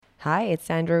Hi, it's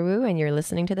Sandra Wu, and you're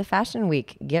listening to The Fashion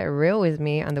Week. Get real with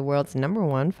me on the world's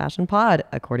 #1 fashion pod,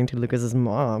 according to Lucas's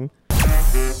mom.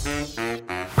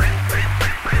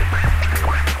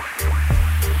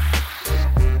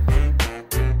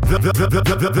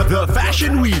 The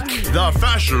Fashion Week. The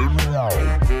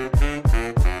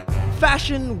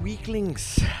Fashion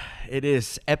Weeklings. It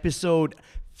is episode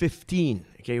 15.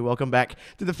 Okay, welcome back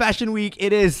to the Fashion Week.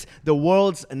 It is the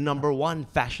world's #1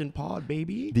 fashion pod,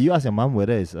 baby. Did you ask your mom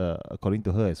whether it's according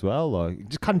to her as well, or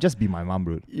it can't just be my mom,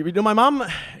 bro? You know, my mom,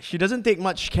 she doesn't take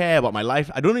much care about my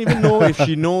life. I don't even know if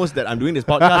she knows that I'm doing this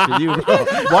podcast with you.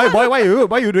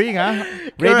 Why you doing?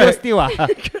 Radio still?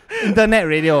 Internet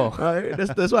radio.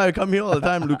 That's why I come here all the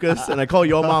time, Lucas, and I call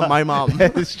your mom my mom.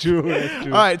 That's true.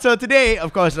 All right, so today,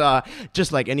 of course,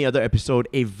 just like any other episode,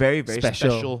 a very, very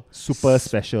special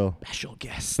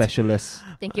guest. Specialist.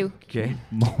 Thank you. Okay.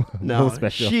 Now,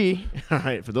 special. She, all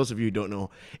right, for those of you who don't know,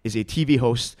 is a TV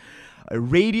host, a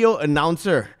radio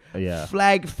announcer,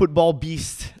 flag football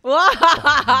beast,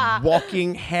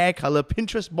 walking hair color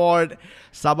Pinterest board,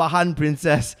 Sabahan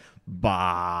princess,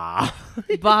 Ba.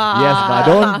 Yes,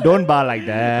 but don't bar like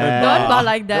that. Don't bar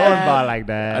like that. Don't bar like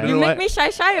that. You make me shy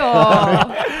or?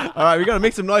 All right, we gotta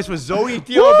make some noise for Zooey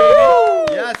Teo,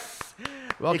 baby. Yes.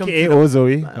 Welcome AKA to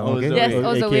Zoe. Okay.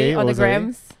 Yes, Zoe on the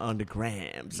grams. On the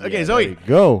grams. Okay, Zoe.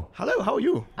 Go. Hello, how are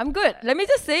you? I'm good. Let me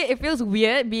just say, it feels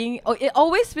weird being. It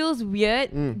always feels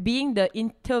weird being the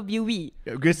interviewee.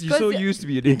 Because you're so used to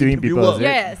be interviewing people. interviewer.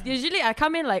 Yes, usually I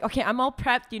come in like, okay, I'm all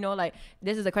prepped, like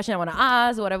this is the question I want to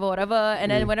ask, whatever. And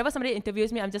then whenever somebody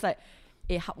interviews me, I'm just like,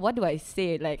 hey, what do I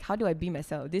say? Like, how do I be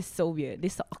myself? This is so weird.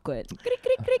 This is so awkward.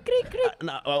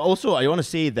 Also, I want to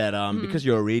say that because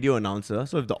you're a radio announcer,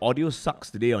 so if the audio sucks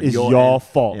today on It's your your end,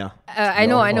 fault. Yeah. I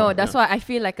know. That's why I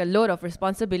feel like a load of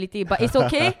responsibility. But it's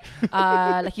okay.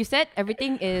 Like you said,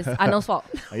 everything is Arnold's fault.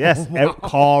 Yes,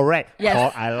 correct.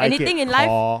 Yes. I like Anything it. in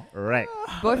life. Correct.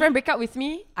 Boyfriend break up with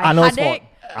me. Arnold's heartache,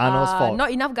 fault. Arnold's fault.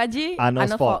 Not enough gaji.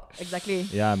 Arnold's fault. Exactly.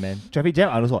 Yeah, man. Traffic jam,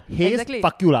 Arnold's fault. Hey, Exactly.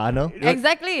 fuck you lah, Arnold.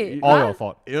 Exactly. All your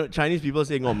fault. You know, Chinese people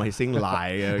saying, "Oh, my sing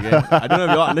lie." Okay? I don't know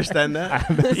if you all understand that.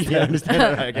 You understand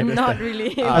that, right? Okay. Not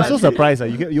really. I'm so surprised.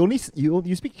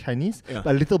 You speak Chinese, Yeah.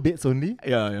 but little bits only.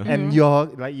 Yeah. And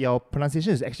your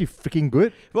pronunciation is actually freaking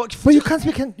good. Well, But you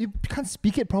can't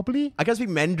speak it properly, I can speak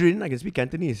Mandarin. I can speak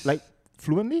Cantonese. like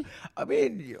fluently. I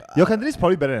mean, Your Cantonese is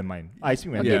probably better than mine. I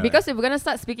speak Mandarin. Okay, Yeah. because if we're gonna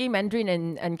start speaking Mandarin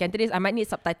and Cantonese, I might need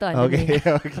subtitle underneath.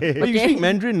 Okay. but you Okay. speak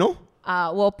Mandarin, no?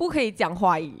 我不可以讲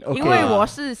华语， Okay. 因为我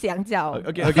是香蕉。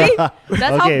 Okay. See?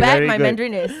 That's how Okay, bad very my good.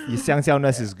 Mandarin is. Your 香蕉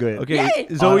ness is good. Okay, Yay!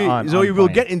 Zoe, On we'll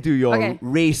point. get into your Okay.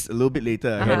 race a little bit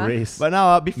later. Uh-huh. Okay? Race. But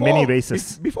now, before Many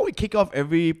races. Before we kick off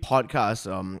every podcast,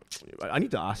 I need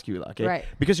to ask you, okay? Right.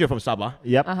 Because you're from Sabah.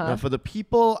 Yep. Now, for the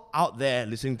people out there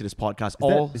listening to this podcast,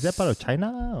 Is that part of China?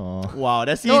 Or? Wow,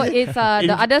 that's No, easy. it's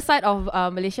the other side of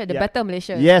Malaysia, the Yeah. better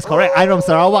Malaysia. Yes, correct. I'm from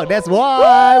Sarawak. That's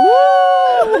why. Woo!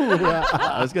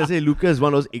 I was gonna say Lucas is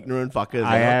one of those ignorant fuckers.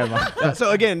 I am. Yeah,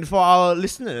 so again, for our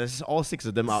listeners, all 6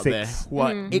 of them out there Six. who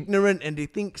are ignorant and they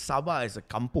think Sabah is a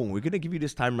kampung, we're gonna give you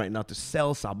this time right now to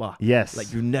sell Sabah. Yes.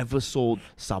 Like you never sold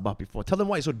Sabah before. Tell them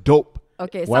why it's so dope.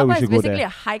 Okay, Why we Sabah is should go basically there? a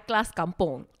high class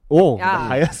kampung. Oh, Yeah. the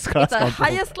highest class. It's a kampung.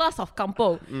 highest class of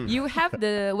kampung. You have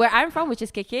where I'm from, which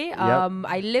is KK.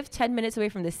 I live 10 minutes away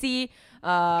from the sea.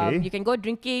 Okay. You can go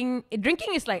drinking.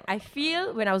 Drinking is like, I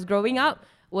feel when I was growing up,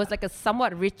 was like a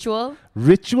somewhat ritual.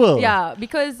 Ritual. Yeah,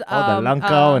 because All the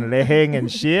langkau and leheng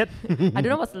and shit. I don't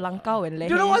know what's langkau and leheng.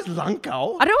 You know what's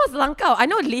langkau? I don't know what's langkau. I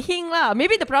know leheng lah.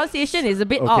 Maybe the pronunciation is a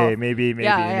bit off. Okay, maybe. Maybe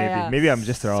I'm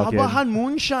just around here. Sabahan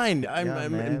moonshine.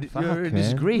 man. Fuck, You're a man.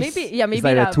 disgrace. Maybe It's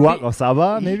like the lah. tuak of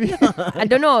Sabah, maybe. I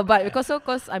don't know, but because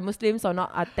I'm Muslim, so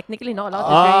technically not allowed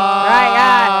to drink. Right?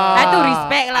 Yeah, I have to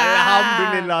respect lah.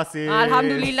 Alhamdulillah, sis.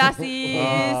 Alhamdulillah,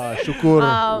 sis. Syukur.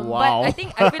 Wow. But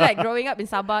I feel like growing up in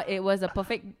Sabah, it was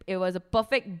a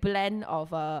perfect blend of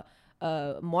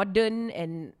modern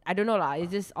and I don't know lah.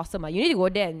 It's just awesome. You need to go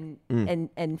there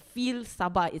and feel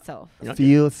Sabah itself.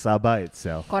 Feel Sabah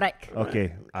itself. Correct.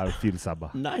 Okay, I'll feel Sabah.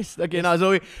 Nice. Okay, now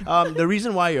Zoe, the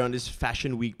reason why you're on this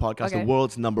Fashion Week podcast, the Okay.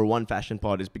 world's #1 fashion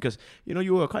pod, is because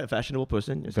you are quite a fashionable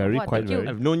person. Very.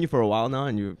 I've known you for a while now,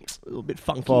 and you're a little bit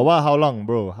funky. For a while, how long,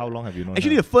 bro? How long have you known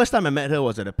Actually, her? the first time I met her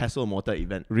was at a Pestle Mortar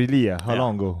event. Really? How Yeah.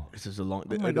 long ago? This is a long.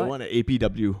 my the God. one at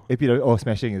APW. APW? Oh,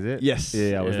 Smashing, is it? Yes.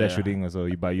 Yeah, I was there Yeah. shooting also,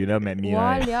 but you never met me, Wow,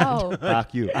 right? liao.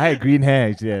 Fuck you. I had green hair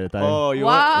actually at the time. Oh, you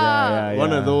Wow. want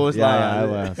one of those Yeah, lah. I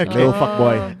was. Little fuck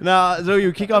boy. Now, so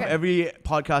you kick off Okay. every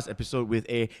podcast episode with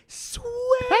a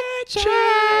swag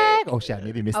Check. Oh shit, I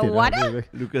nearly missed it. what?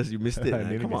 Lucas, you missed it. I man.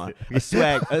 nearly Come on. missed A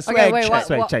swag. A swag Okay, wait, check. what?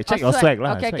 Swag check. Check oh, your swag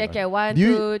lah. Okay, Swag okay. lah. 1, Do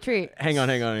you- 2, 3. Hang on.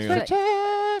 Swag.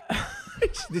 Check.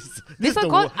 This one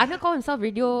call himself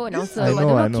radio announcer. I but know,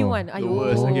 the I real cute know. one. The Aiyo.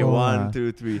 worst. Okay, 1,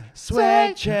 2, 3.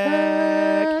 Swag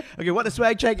check. Okay, what the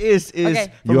swag check is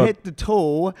Okay. from head to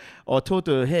toe or toe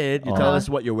to head. You tell us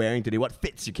what you're wearing today, what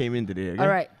fits you came in today. Okay? All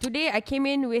right. Today I came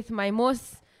in with my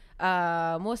most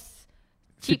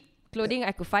cheap clothing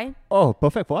I could find. Oh,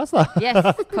 perfect for us lah. Yes,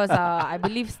 because I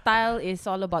believe style is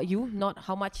all about you, not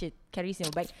how much it carries in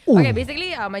your bag. Ooh. Okay,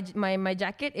 basically, my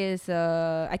jacket is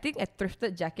I think a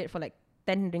thrifted jacket for like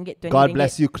 10 ringgit, 20 God ringgit.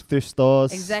 bless you, thrift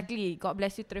stores. Exactly. God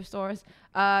bless you, thrift stores.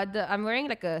 I'm wearing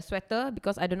like a sweater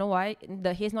because I don't know why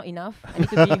the hair's not enough. I need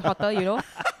to be hotter, you know.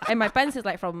 And my pants is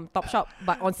like from Topshop,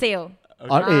 but on sale.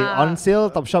 On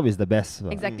sale, Topshop is the best.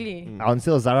 Exactly. On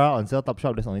sale, Zara. On sale,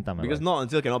 Topshop. That's the only time. Because not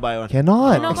until cannot buy one.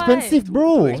 Cannot expensive, buy.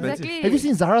 bro. Exactly. Have you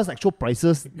seen Zara's actual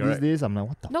prices these Correct. days? I'm like,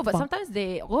 what the No, but fuck? sometimes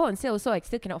they go on sale, so I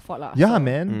still cannot afford lah. Yeah, so.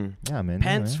 man. Yeah, man.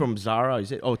 Pants yeah, from Zara,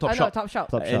 is it? Oh, No, Topshop. Topshop.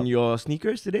 Topshop. And your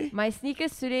sneakers today? My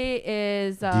sneakers today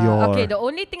is Dior. okay. The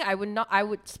only thing I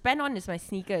would spend on is my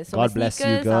sneakers. So God my bless you,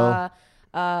 sneakers girl.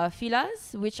 are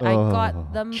Fila's, which I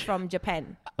got them from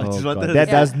Japan. Oh, just God. wanted to That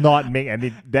say- does not make any.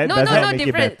 That No, doesn't no, make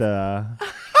different. it better.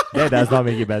 That does not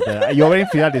make it better. You're wearing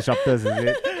Fila disruptors, is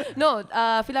it? No,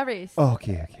 Fila Race. Oh,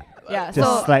 okay. Yeah, Just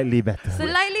so slightly better.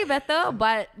 slightly better,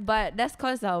 but that's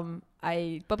cause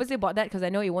I purposely bought that because I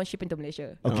know it won't ship into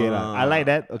Malaysia. Okay, I like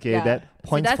that. Okay, Yeah. that So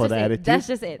points that's for just the it. attitude. That's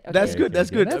just it. Okay. That's good. okay, That's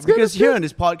okay. good. That's good, Because that's here good. on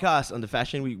this podcast, on the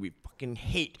Fashion Week, we fucking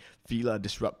hate Fila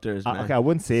disruptors, man. Okay, I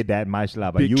wouldn't say that much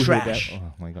lah, but Big you trash. hate that.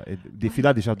 Oh my god, did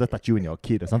Fila disruptor touch you when you're a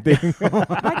kid or something?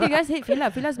 Why do you guys hate Fila?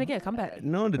 Fila's making a comeback.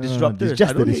 No, the No, disruptors.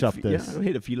 just I don't the hate disruptors. I don't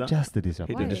hate the Fila. Just the hate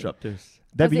disruptor. the Why? disruptors.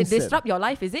 That Does being it said, disrupt your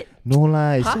life? Is it? no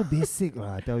lah, it's Huh? so basic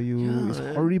lah. I tell you, Yeah, it's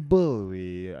man. horrible.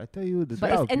 I tell you, the But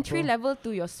type it's of entry people- level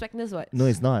to your swagness, what? No,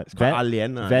 it's not. It's called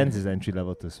alien. Vans is entry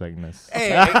level to swagness.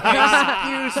 Hey,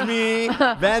 excuse me.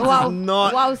 Vans Wow. is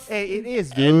not. Wow. Hey, it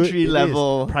is dude. Entry It is.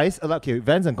 level. Price. Okay,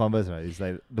 Vans and Converse, right? It's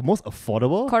like the most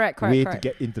affordable Correct, way correct. to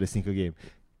get into the sneaker game.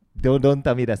 Don't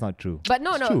tell me that's not true. But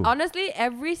no, It's no. true. Honestly,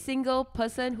 every single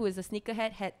person who is a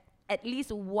sneakerhead had at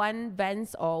least one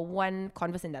Vans or one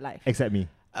Converse in their life. Except me.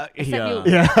 Except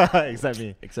you. Yeah, except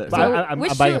me. Except But So I'm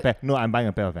which buying a shoe- pair. No, I'm buying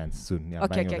a pair of Vans soon. Yeah, I'm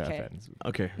Okay, buying a okay, pair of okay. Vans soon.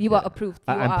 Okay. You are approved.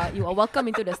 You are welcome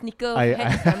into the sneaker I-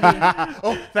 head family.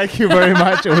 Oh, thank you very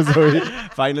much, Zoe.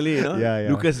 Finally, you know, Yeah.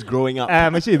 Lucas is growing up.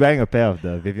 I'm actually buying a pair of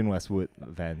the Vivienne Westwood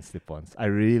Vans slip-ons.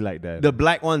 I really like them. The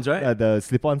black ones, right? The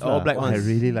slip-ons. Oh, lah. black I ones.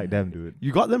 really like them, dude.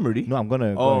 You got them already? No, I'm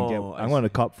gonna go Oh, and get. I I'm gonna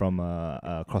cop from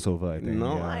crossover. I think.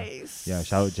 Nice. Yeah,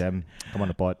 shout out Gem. Come on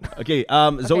the pod. Okay,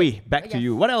 Zoe, back to Yes.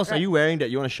 you. What else are Right. you wearing that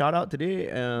you want to shout out today?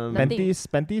 Nothing.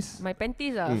 Panties. My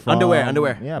panties are. From-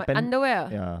 Underwear. Yeah, My underwear.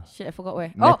 Yeah. Shit, I forgot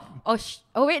where. Net-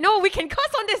 Oh wait, no, we can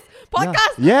cuss on this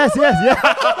podcast. Yeah. Yes.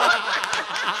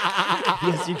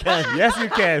 Yes, you can. Yes, you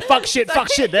can. Fuck shit.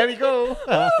 There we go.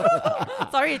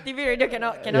 Sorry, TV radio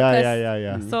cannot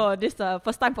Yeah. cuss. So this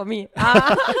first time for me.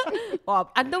 Wow,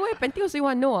 underwear, panties also you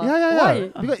want to know? Yeah.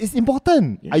 Why? Because it's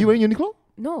important. Are you wearing Uniqlo?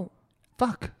 No.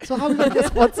 Fuck. So how are we gonna get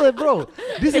sponsored, bro?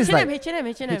 This is like. H&M.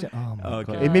 Oh my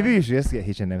Okay. god. Maybe we should just get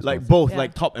H&M. Like sponsored. both, Yeah.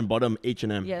 like top and bottom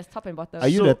H&M. Yes, top and bottom. Are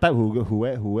you So- the type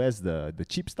who wears the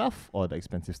cheap stuff or the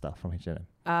expensive stuff from H&M?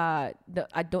 I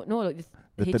don't know. Like,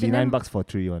 The H&M? $39 for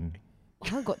 3 one.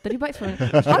 Got 30 bucks from.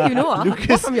 How you know?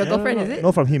 What from your girlfriend, is it?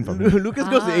 No, from him. Lucas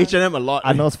goes to H&M a lot.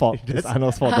 Arnold's fault. It's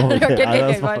Arnold's fault. Don't Okay, forget. okay,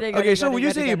 Arnold's got fault. it, Okay, so got it, would you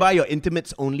got say it, you got buy your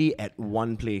intimates only at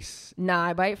one place? it. Nah,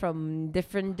 I buy it from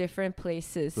different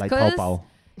places. Like 'Cause- Taobao.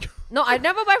 No, I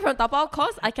never buy from Taobao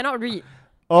cause I cannot read.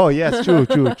 Oh yes, true.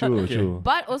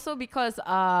 But also because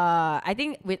I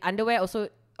think with underwear also.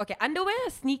 Okay, underwear,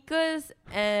 sneakers,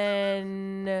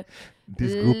 and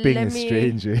This grouping let is me-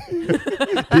 strange. Eh?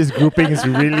 This grouping is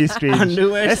really strange.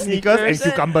 Underwear, That's sneakers and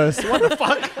sneakers, cucumbers. What the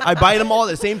fuck? I buy them all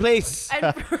at the same place.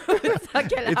 and fruits.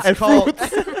 Okay, lah. It's called.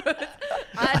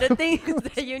 The things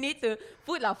that you need to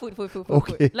food.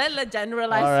 Okay. Let's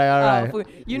generalize. Alright. Food.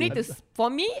 You need to. For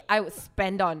me, I would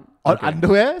spend on On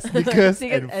underwear, sneakers,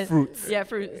 Sneakers and fruits. Yeah,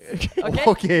 fruits. Okay.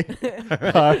 Okay.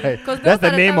 Alright. 'Cause That's those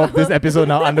the are name the of this episode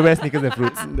now. Underwear, sneakers, and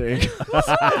fruits.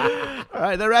 All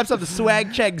right, that wraps up the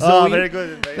swag check, Zoe. Oh, very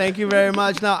good. Thank you very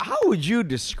much. Now, how would you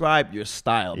describe your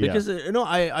style? Yeah. Because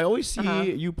I always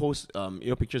see you post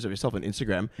pictures of yourself on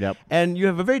Instagram, Yep. and you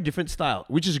have a very different style,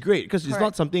 which is great because it's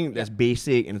not Correct. something that's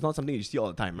basic and it's not something you see all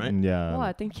the time, right? Yeah.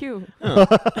 Wow, thank you.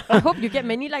 I hope you get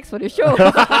many likes for the show.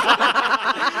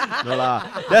 No lah.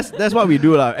 That's what we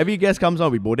do lah. Every guest comes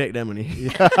on, we bodek them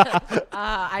only.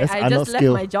 I Arnold's just left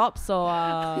skill. my job, so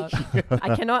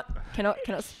I cannot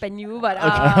spend you. But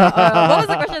what was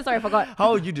the question? Sorry, I forgot.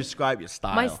 How would you describe your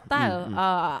style? My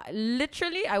style,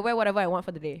 literally, I wear whatever I want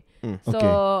for the day. So Okay.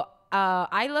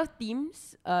 I love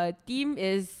themes. Theme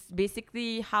is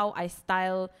basically how I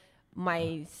style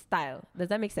my style. Does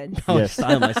that make sense? Yes.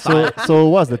 Style, my style. So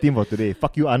what's the theme for today?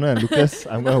 Fuck you, Arnold and Lucas.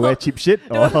 I'm gonna wear cheap shit.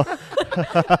 Or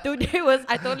Today was,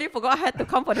 I totally forgot I had to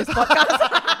come for this podcast.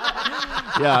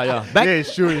 Yeah.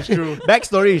 it's true.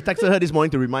 Backstory, he texted her this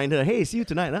morning to remind her, hey, see you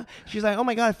tonight, huh? She's like, oh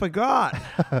my God, I forgot.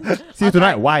 See you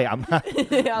tonight. Why? Why,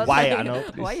 like,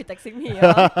 Arnold? why are you texting me?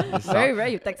 Very rare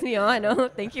you text me. I know.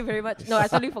 Thank you very much. No, I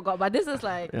totally forgot. But this is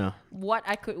like what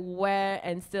I could wear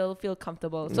and still feel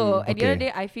comfortable. So at the end of the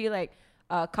day, I feel like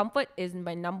comfort is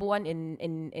my number one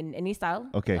in any style.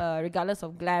 Okay. Regardless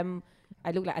of glam, I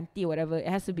look like auntie or whatever. It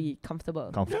has to be comfortable.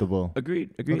 Comfortable.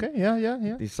 Agreed. Okay,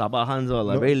 yeah. These Sabahans are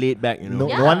like very laid back, you know.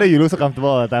 No wonder you look so comfortable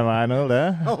all the time, Arnold.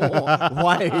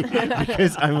 Why?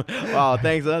 Because I'm... Wow,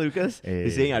 thanks, Lucas. Hey.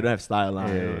 He's saying I don't have style.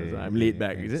 So I'm laid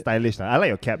back, is it? Stylish. I like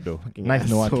your cap though. Nice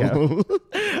no one cap. All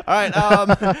right.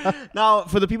 Now,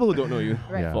 for the people who don't know you,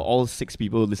 Right. for all 6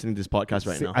 people listening to this podcast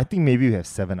right now. I think maybe we have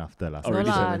 7 after last. Already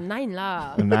No lah, 7. 9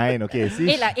 lah. 9, okay. See?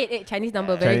 8 lah, 8, Chinese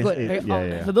number. Very Chinese good. eight, Very yeah, odd.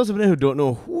 yeah. For those of you who don't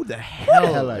know, who the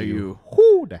hell are you?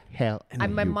 Who the hell?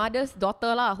 I'm my you? mother's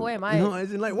daughter lah. Who am I? No,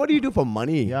 as in like, what do you do for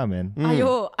money? Yeah, man.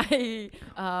 Ayo, I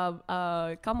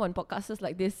come on podcasts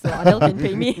like this so Adele can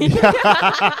pay me.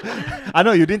 I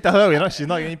know you didn't tell her she's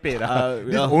not getting paid.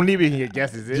 This yeah. only we can get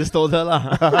guess, is it? Just told her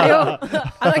lah. Ayo,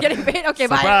 I'm not getting paid. Okay,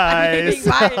 bye. I'm leaving,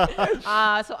 Surprise.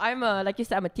 bye. So I'm like you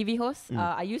said, I'm a TV host.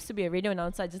 I used to be a radio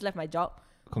announcer. I just left my job.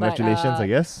 Congratulations, But, I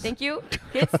guess. Thank you.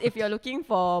 Kids, if you're looking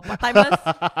for part-timers,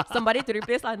 somebody to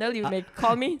replace Arnold, you may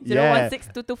call me, Yeah.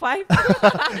 016-225.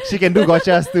 She can do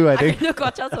gotchas too, I I think. can do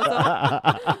gotchas also.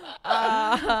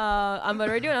 I'm a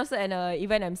radio announcer and an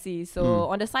event MC. So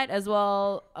on the side as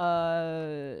well,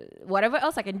 whatever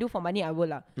else I can do for money, I will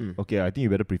lah. Okay, I think you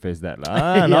better preface that.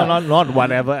 Not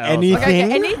whatever else.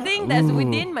 Anything? Anything that's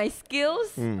within my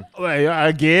skills. Well, yeah,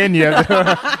 again, you have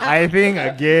to. I think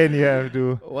again you have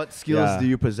to. What skills Yeah. do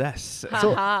you possess?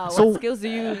 Haha, so- what skills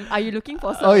are you looking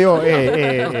for, sir? Oh, yo,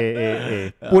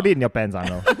 hey. Put it in your pants,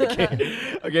 Arnold.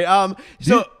 Okay.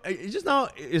 So just now,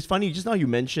 it's funny. Just now you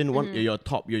mentioned your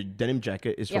denim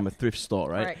jacket is from a thrift store,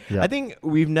 right? Correct. Yeah. I think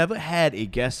we've never had a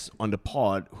guest on the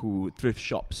pod who thrift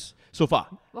shops so far.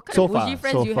 What kind So of bougie far,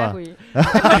 friends so you far. have?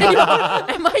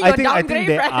 Am I your I think downgrade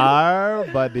they friend? are,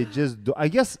 but they just do. I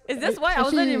guess. Is this why I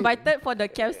wasn't actually, invited for the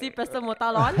KFC Preston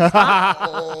Mota launch? That's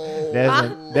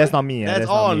not me. That's That's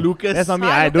all not me. Lucas. That's not me.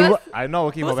 Ah, I don't. Lucas? I'm not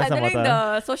working for Who's Western handling Water.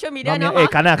 the social media Not now? me. Hey,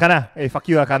 Kana. Hey, fuck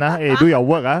you, Kana. Hey, do your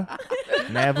work,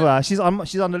 Never. She's on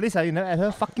the list. You never add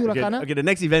her. Fuck you, Kana. Okay, the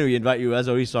next event we invite you.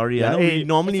 Sorry. Yeah, I know we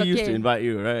normally It's used to okay. invite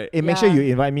you, right? Hey, make Yeah. sure you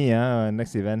invite me,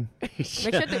 next event. Make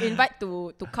sure to invite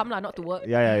to come lah, not to work.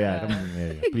 Yeah. Come on,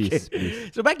 yeah. Please.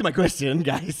 So back to my question,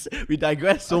 guys. We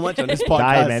digress so much on this Die,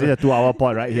 podcast. man. This is a 2-hour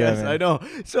pod right here. Yes, man. I know.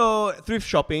 So thrift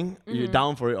shopping, you're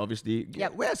down for it, obviously.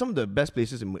 Yep. Where are some of the best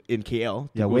places in KL?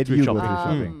 Yeah, to where do thrift you go shopping? thrift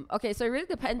shopping? Okay, so it really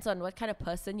depends on what kind of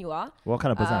person you are. What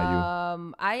kind of person are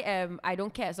I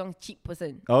don't care as long as cheap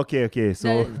person. you? Okay.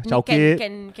 So, The- chow kit.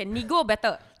 can nego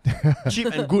better. Cheap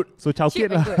and good. So, chow Cheap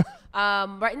kit and lah. good.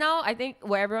 Right now, I think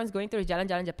where everyone's going through is Jalan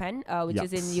Japan, which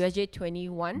is in Yucks. USJ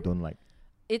 21. Don't like.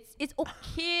 It's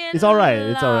okay. It's alright,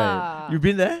 it's lah. alright. You've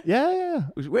been there? Yeah.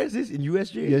 Where is this? In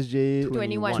USJ? USJ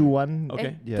 21. 21.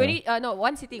 Okay. Yeah. 20. No,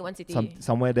 one city.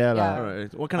 Somewhere there Yeah. lah.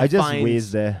 Alright. What kind I of just finds?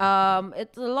 waste there.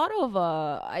 It's a lot of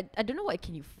I don't know what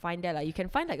can you find there. Like you can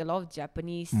find like a lot of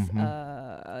Japanese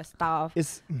stuff.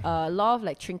 It's A lot of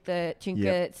like trinkets.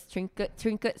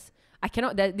 I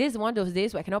cannot. This is one of those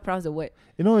days where I cannot pronounce the word.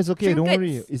 it's okay. Don't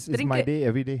worry. Trinkets. It's my day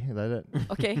every day like that.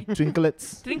 Okay.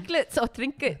 Trinklets. Trinklets or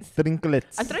trinkets.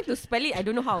 Trinklets. I'm trying to spell it. I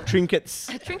don't know how. Trinkets.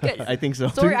 Trinkets. I think so.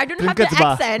 Sorry, I don't have the Trinkets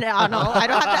bar. accent. Oh no, I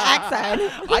don't have the accent.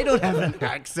 I don't have an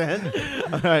accent.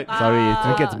 Alright. Sorry,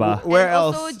 Trinkets bar. Where and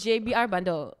else? Also JBR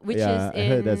bundle, which Yeah, is I in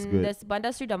heard that's good. there's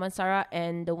Bandar Sri Damansara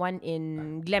and the one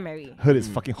in Glenmary. Heard it's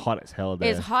fucking hot as hell there.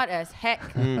 It's hot as heck.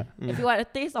 If you want a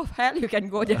taste of hell, you can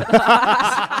go there.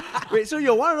 Wait, so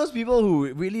you're one of those people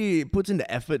who really puts in the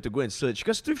effort to go and search?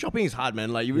 Because thrift shopping is hard,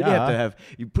 man. Like you really have to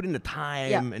you put in the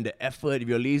time and the effort. If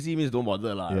you're lazy, means don't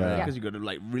bother lah. Yeah. Right? Yeah. Because you got to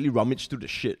like really rummage through the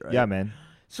shit, right? Yeah, man.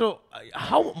 So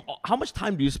how much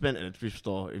time do you spend at a thrift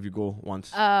store if you go once?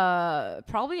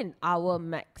 Probably an hour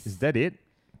max. Is that it?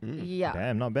 Yeah.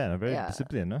 Damn, not bad. I'm very Yeah.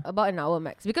 disciplined, huh? About an hour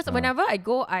max. Because whenever I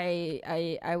go, I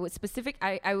would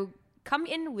I would come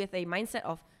in with a mindset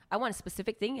of I want a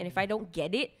specific thing, and if I don't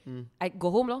get it, I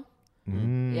go home lor.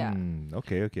 Yeah.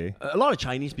 Okay. A lot of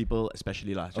Chinese people,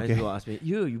 especially Chinese people ask me,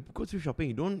 you go through shopping,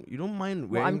 you don't mind wearing.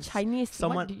 Well, I'm Chinese.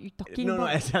 Someone, what are you talking no,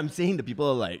 about? as I'm saying, the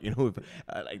people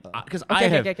because I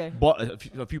have bought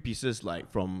a few pieces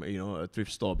from a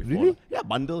thrift store before. Really? Yeah,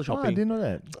 bundle shopping. I didn't know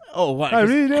that. Oh, what? I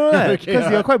really didn't know that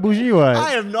because you're quite bougie, what?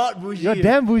 I am not bougie. You're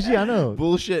damn bougie, I know.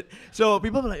 Bullshit. So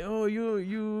people are like, oh,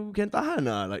 you can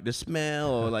tahan like the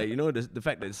smell or the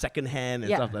fact that it's second hand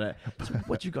and stuff like that. So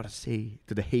what you gotta say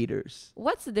to the haters?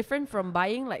 What's different from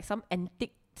buying like some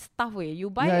antique stuff where you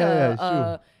buy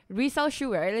a resale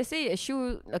shoe, right? Let's say a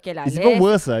shoe, okay lah. It's even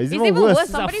worse. It's even worse.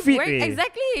 Somebody's It's a fit, wearing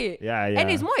exactly. Yeah.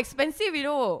 And it's more expensive, I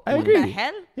agree. What the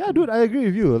hell? Yeah, dude, I agree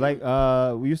with you. Like,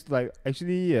 we used to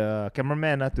actually,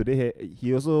 cameraman today,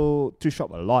 he also thrift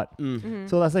shop a lot.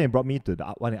 So last time he brought me to the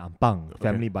one in Ampang,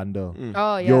 family bundle.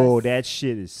 Oh, yes. Yo, that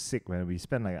shit is sick, man. We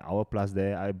spent like an hour plus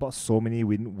there. I bought so many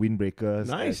windbreakers,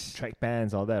 nice track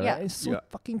pants, all that. Yeah. Right? It's so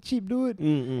fucking cheap, dude.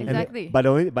 Exactly. But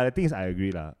the thing is, I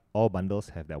agree lah. All bundles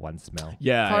have that one smell.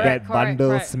 Yeah, Correct, that bundle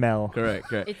correct. smell.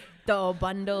 correct. It's the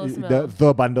bundle smell.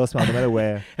 The bundle smell, no matter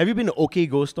where. Have you been to OK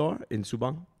Go store in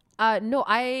Subang? No,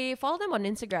 I follow them on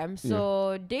Instagram.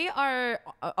 So they are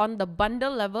on the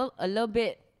bundle level a little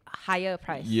bit higher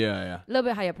price. Yeah. A little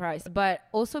bit higher price. But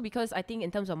also because I think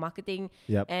in terms of marketing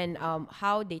Yep. and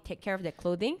how they take care of their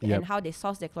clothing Yep. and how they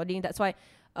source their clothing, that's why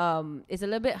it's a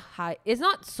little bit high. It's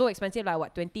not so expensive, like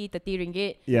what, 20, 30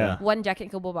 ringgit. Yeah. One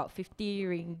jacket could be about 50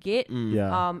 ringgit.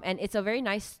 Yeah. And it's a very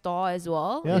nice store as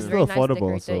well. Yeah, it's still very nice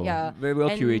affordable, decorated. so Yeah. Very well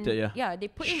And curated, yeah. Yeah, they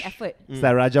put in effort. It's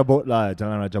like Raja Boat lah,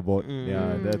 Jalan Raja Boat.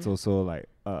 Yeah, that's also like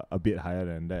a bit higher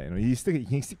than that. You still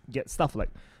get stuff like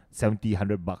 70,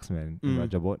 $100 man in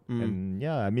Raja Boat. And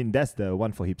yeah, I mean that's the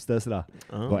one for hipsters lah.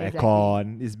 Got Exactly.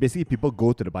 aircon. It's basically people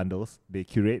go to the bundles, they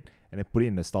curate and they put it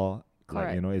in the store.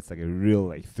 Correct. Like, it's like a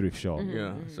real thrift shop.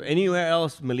 Yeah. So anywhere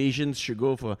else Malaysians should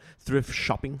go for thrift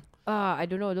shopping? I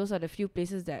don't know. Those are the few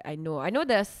places that I know. I know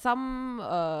there's some.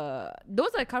 Those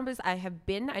are the companies I have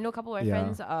been. I know a couple of my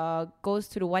friends goes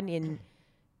to the one in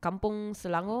Kampung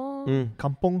Selangor.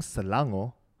 Kampung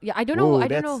Selangor. Yeah, I don't know. I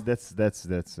don't know. That's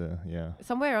yeah.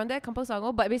 Somewhere around there, Kampung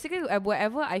Selangor. But basically,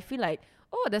 wherever I feel like,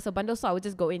 oh, there's a bundle store, I would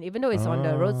just go in, even though it's on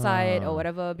the roadside or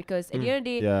whatever. Because at the end of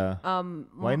the day,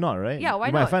 why not, right? Yeah, why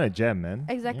you not? might find a gem, man.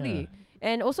 Exactly. Yeah.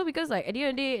 And also because like at the end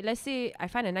of the day, let's say I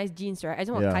find a nice jeans, right? I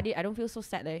just want to cut it. I don't feel so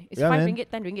sad. It's Yeah, 5 man.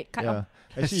 ringgit, 10 ringgit, cut Yeah. off.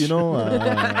 Actually,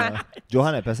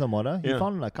 Johan at Pesa Moda, he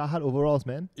found like Carhartt overalls,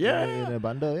 man. In a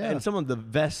bundle, yeah. And some of the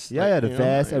vests. The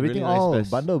vest, everything, really nice all vests.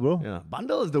 bundle, bro. Yeah,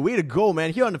 bundle is the way to go, man.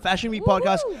 Here on the Fashion Week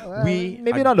podcast,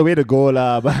 Maybe not the way to go,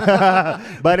 lah,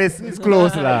 but it's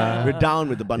close, lah. we're down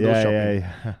with the bundle shopping.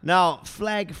 Yeah. Now,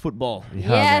 flag football. Yeah,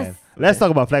 Yes. man. Let's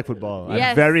talk about flag football. I'm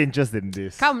Yes. very interested in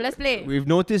this. Come, let's play. We've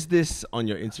noticed this on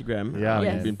your Instagram. Yeah,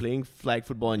 Yes. You've been playing flag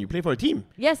football and you play for a team.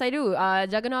 Yes, I do.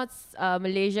 Juggernauts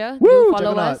Malaysia. Woo, Do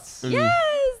follow Juggernauts. us.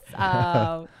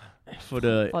 Yes. For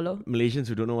the Follow. Malaysians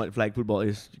who don't know what flag football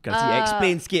is, you can see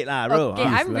explain skate lah, bro. Okay,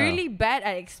 Ah. I'm lah. really bad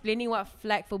at explaining what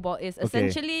flag football is.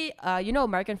 Essentially, you know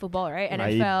American football, right? I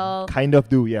NFL. kind of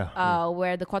do, yeah.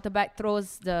 Where the quarterback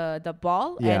throws the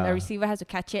ball and Yeah. the receiver has to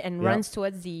catch it and Yep. runs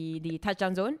towards the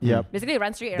touchdown zone. Yep. Basically,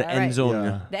 run straight, The right? end zone. Yeah.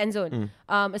 Yeah. The end zone.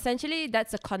 Essentially,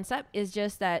 that's the concept. It's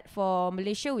just that for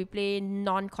Malaysia, we play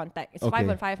non-contact. It's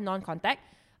 5-on-5 non-contact.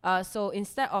 So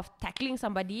instead of tackling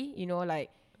somebody,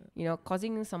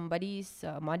 causing somebody's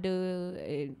mother,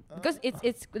 because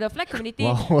it's the flag community.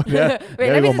 Wow, there let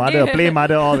you me go, just mother, give- play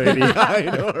mother already. I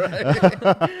know,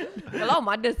 right? A lot of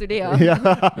mothers today.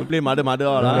 We play mother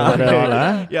all lah. Mother all,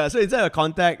 huh? Yeah, so instead of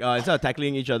contact, instead of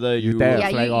tackling each other, you tag. Yeah,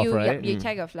 flag off, right? you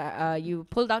tag a flag. You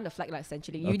pull down the flag, like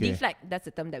essentially. You Okay. deflag. That's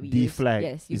the term that we use. Deflag.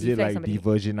 Yes, you Is it deflag like somebody.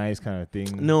 de-virginized kind of thing?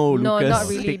 No, No, Lucas. not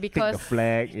really, Take because the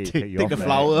flag. Take your the flag.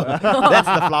 flower. That's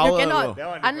the flower. you cannot.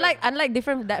 bro. Unlike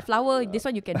different that flower, this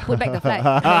one you can put back the flag.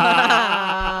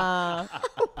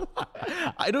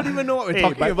 I don't even know what we're Hey,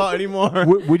 talking but- about anymore.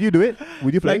 Would you do it?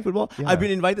 Would you play Flag football. Yeah. I've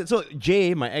been invited. So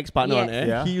Jay, my ex-partner on Yes. air,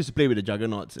 Yeah. he used to play with the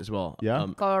Juggernauts as well. Yeah.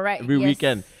 Correct. Every yes.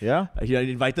 weekend. Yeah? He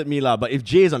invited me lah. But if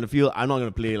Jay is on the field, I'm not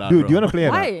gonna play lah. Dude, bro. do you want to play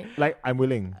or not? Why? Like, I'm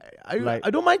willing. I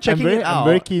don't mind checking it out. I'm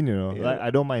very keen, Yeah. Like, I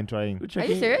don't mind trying. Are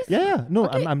you serious? Yeah. No,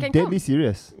 Okay, I'm can deadly come.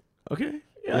 serious. Okay.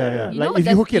 Yeah. You Like, know, if you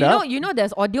there's- hook it you up. know, you know,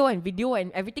 there's audio and video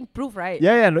and everything proof, right?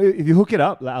 Yeah. No, if you hook it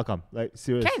up, like, I'll come. Like,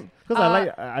 serious. Can. Because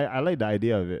I like the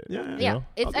idea of it. Yeah. Yeah, know?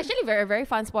 it's actually very, very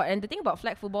fun sport. And the thing about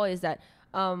flag football is that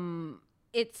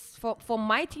it's for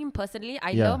my team personally, I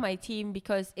Yeah. love my team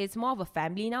because it's more of a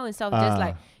family now instead of just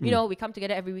like, we come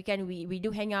together every weekend, we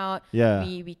do hang out, Yeah.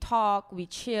 we talk, we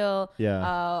chill.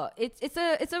 Yeah. It's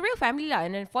a real family lah.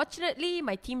 And unfortunately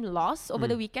my team lost over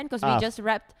the weekend because we Ah. just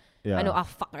wrapped Yeah. I know,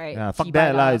 fuck, right? Yeah, fuck Chibai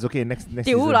that lah. It's okay. Next Teo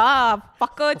season. lah,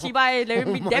 fucker, chibai. Let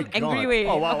me Oh damn my angry God. way.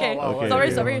 Oh, wow, okay. wow, wow,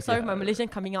 okay. Sorry, my Malaysian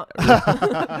coming out.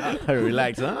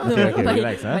 Relax, huh? Okay, my,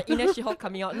 relax, huh? my inner She-Hulk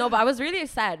coming out. No, but I was really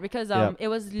sad because Yep. it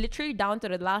was literally down to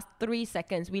the last 3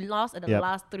 seconds. We lost at the Yep.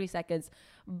 last 3 seconds.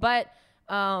 But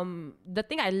the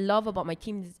thing I love about my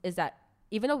team is that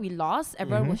even though we lost,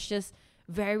 everyone was just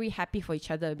very happy for each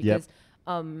other because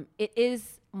it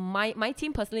is my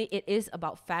team personally, it is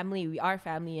about family. We are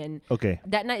family, and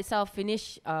that night itself,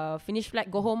 finish flag,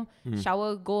 go home,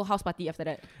 shower, go house party after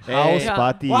that. House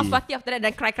party. House party after that,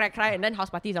 then cry, and then house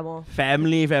party some more.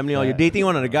 Family. Oh, you're dating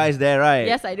one of the guys there, right?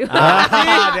 Yes, I do.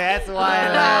 That's why.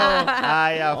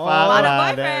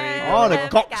 Oh, the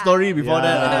cock story before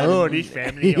that. Oh, this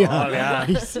family.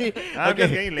 I see. I'm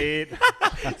just getting late.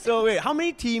 So wait, how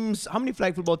many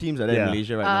flag football teams are there in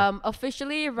Malaysia right now?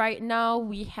 Officially, right now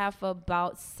we have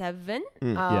about 7.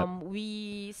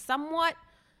 We somewhat,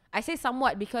 I say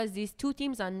somewhat because these 2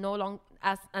 teams are not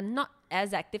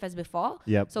as active as before.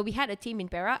 Yep. So we had a team in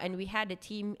Perak and we had a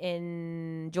team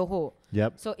in Johor.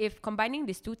 Yep. So if combining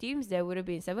these 2 teams, there would have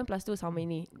been 7 plus 2 is how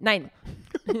many? 9.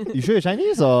 You sure you're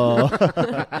Chinese or?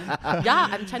 Yeah,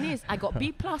 I'm Chinese. I got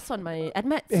B plus on my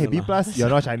AdMats. Hey, B plus, you're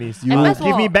not Chinese. You Admats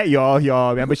give me what? back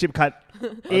your membership card.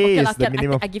 A is the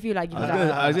minimum. I give you like.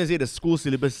 I was gonna say the school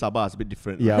syllabus Sabah is a bit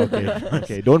different. Yeah,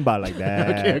 okay. Don't bar like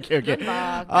that. Okay.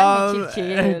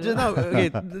 Just now,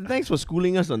 thanks for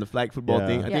schooling us on the flag football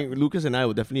thing. I think Lucas and I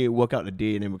will definitely work out a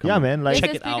day and then we'll come. Yeah, man. Like,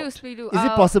 check it out. Please do. Is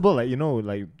it possible, like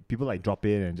people like drop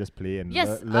in and just play and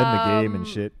learn the game and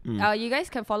shit? You guys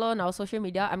can follow on our social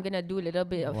media. I'm gonna do a little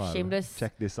bit of shameless.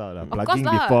 Check this out. Of Plugging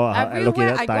course, before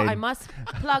everywhere allocated I go, time. I must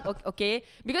plug. Okay,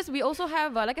 because we also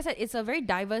have, like I said, it's a very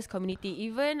diverse community.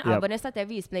 Even Vanessa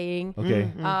Tevi is playing. Okay.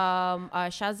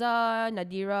 Shaza,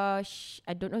 Nadira.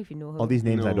 I don't know if you know her. All these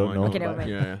names I don't know. Okay, never mind.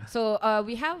 Yeah. So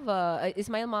we have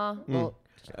Ismail Ma. Well,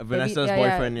 Vanessa's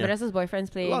boyfriend. Yeah. Vanessa's boyfriend's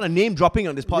playing. A lot of name dropping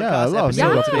on this podcast. Yeah, a lot of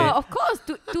episode name today. Yeah, of course,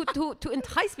 to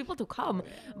entice people to come.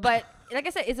 But like I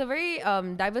said, it's a very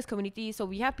diverse community. So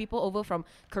we have people over from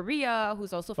Korea,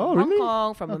 who's also from Hong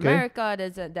Kong, from America,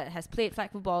 that has played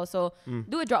flag football. So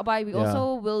do a drop by. We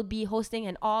also will be hosting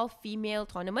an all-female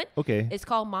tournament. Okay. It's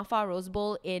called Mafa Rose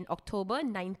Bowl in October,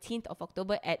 19th of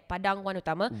October at Padang Wan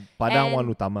Utama. Padang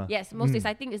Wan Utama. Yes, most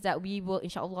exciting is that we will,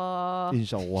 inshallah.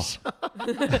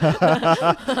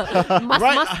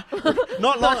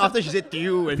 Not long after she said to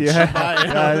you and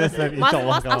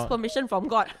must ask permission from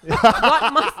God.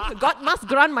 God must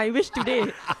grant my wish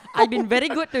today. I've been very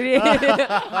good today.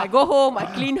 I go home, I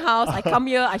clean house, I come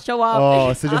here, I show up.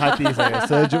 Oh, sejuk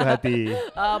hati.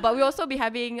 But we'll also be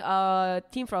having a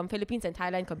team from Philippines and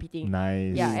Thailand competing.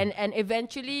 Nice. Yeah, and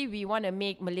eventually we want to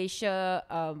make Malaysia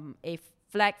a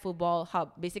flag football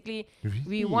hub. Basically,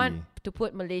 we want to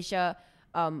put Malaysia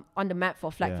on the map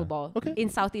for flag football in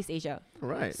Southeast Asia.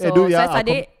 Right. So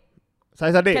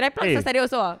Syed, can I plug Syed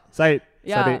also? Syed.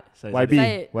 Yeah.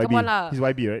 YB. Come on lah. He's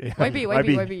YB, right?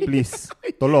 YB. Please.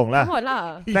 Tolong lah. Come on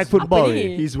lah. Flag football.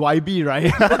 He's YB,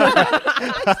 right?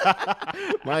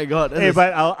 My God. Hey,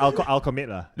 but I'll commit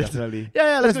lah. Definitely.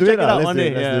 Yeah, let's go check it out one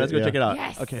day. Yeah, let's go check it out.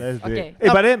 Yes. Okay. Let's do Okay. it.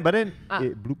 Hey, but then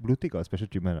blue tick got special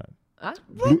treatment. Huh?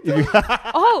 Blue,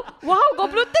 Oh, wow,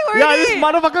 got blue tick already. yeah, this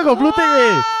motherfucker got blue tick,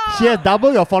 wey. She has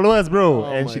double your followers, bro.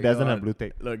 Oh and my she doesn't God. have blue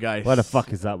tick. Look, guys. What the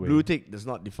fuck is that, wey? Blue tick does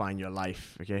not define your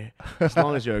life, okay? As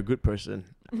long as you're a good person.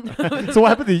 So what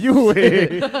happened to you,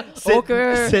 wey?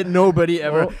 Said nobody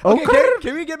ever. Oh, Okay,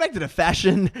 can we get back to the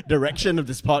fashion direction of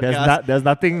this podcast? There's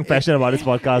nothing fashion about this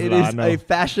podcast, It lah. is No. a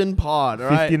fashion pod,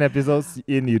 alright? 15 episodes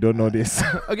in, you don't know this.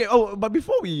 Okay, but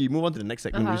before we move on to the next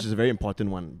segment, which is a very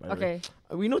important one, by the way. Okay.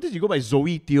 We noticed you go by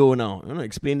Zooey Teo now. You want to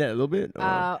explain that a little bit?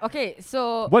 Or Okay,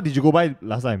 so What did you go by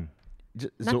last time?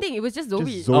 nothing. It was just Zoe.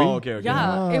 Just Zoe? Oh, okay. Yeah,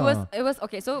 Ah. it was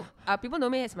okay. So people know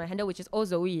me as my handle, which is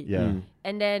Zoe. Yeah.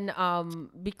 And then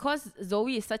because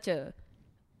Zoe is such a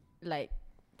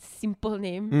simple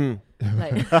name,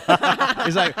 like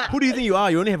It's like, who do you think you are?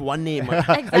 You only have one name.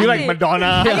 exactly. Are you like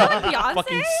Madonna? Are you like Beyonce?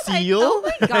 Fucking Like, seal? oh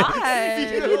my god.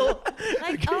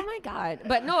 Like oh my god.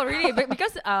 But no, really,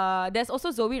 because there's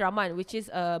also Zoe Rahman, which is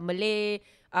a Malay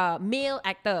male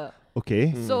actor.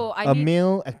 Okay. So I A need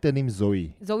male actor named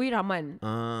Zoe. Zoe Rahman.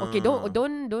 Okay, don't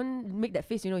make that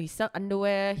face. You know, he sell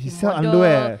underwear. He sell model.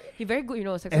 underwear. He very good. You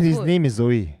know, successful. And his name is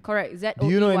Zoe. Correct. Do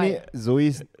you know any Zoey.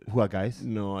 Zoes who are guys?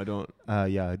 No, I don't.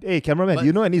 Yeah. Hey, cameraman, But- do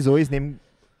you know any Zoes name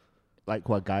like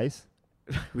who are guys?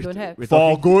 Don't have.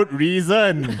 For good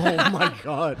reason. Oh my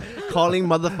god. Calling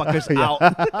motherfuckers out.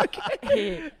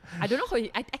 Hey, I don't know how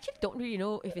I actually don't really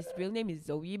know if his real name is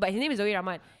Zoe, but his name is Zoe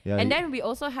Rahman. Yeah, and then we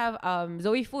also have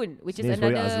Zoe Foon, which is His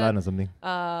name's another probably Azlan or something.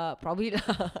 probably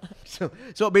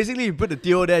So basically you put the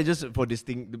Teo there just for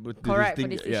distinct. correct for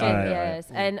distinction. Yeah. Yes.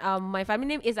 And my family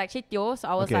name is actually Teo, so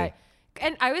I was like,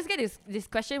 and I always get this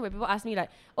question where people ask me like,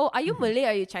 oh, are you Malay or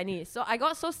are you Chinese? So I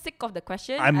got so sick of the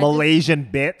question. I'm Malaysian,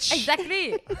 bitch.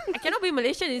 Exactly. I cannot be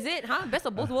Malaysian, is it? Huh? Best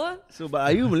of both worlds. So, but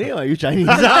are you Malay or are you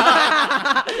Chinese?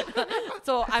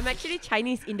 So I'm actually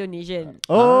Chinese Indonesian.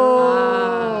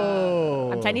 Oh.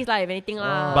 I'm Chinese lah, if anything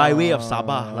lah. By way of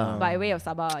Sabah lah. By way of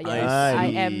Sabah, yes. I I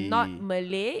see. am not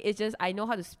Malay. It's just I know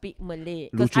how to speak Malay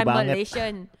because Lucu I'm banget.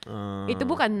 Malaysian. Itu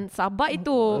bukan Sabah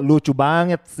itu. Lucu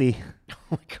banget sih.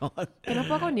 Oh my god.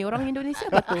 Kenapa kau ni orang Indonesia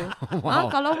betul?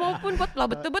 Kalau mau pun kau telah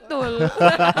betul-betul.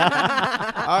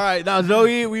 All right, now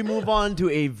Zoe, we move on to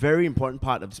a very important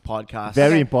part of this podcast.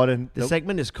 Very important. The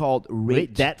segment is called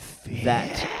Rate That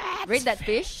Rate that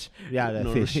fish. Yeah, that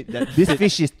No, fish. rate that This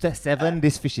fish is 7,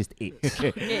 this fish is 8.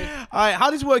 Okay. All right,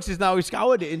 how this works is now we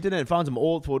scoured the internet and found some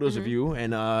old photos of you and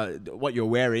what you're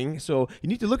wearing. So you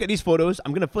need to look at these photos.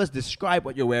 I'm going to first describe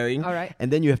what you're wearing. All right.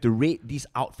 And then you have to rate these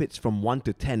outfits from 1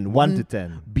 to 10. 1 to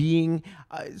 10. Being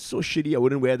so shitty, I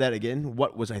wouldn't wear that again.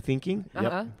 What was I thinking?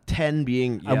 Uh-huh. 10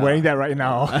 being... I'm wearing that right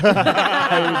now.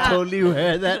 I would totally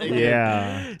wear that again.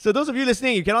 Yeah. So those of you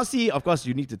listening, you cannot see. Of course,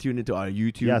 you need to tune into our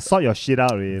YouTube. Yeah, sort your shit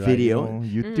out. Really. Video. Like,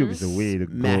 YouTube is the way to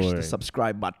Mash go. the right?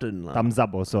 subscribe button. lah. Thumbs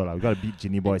up also. We got to beat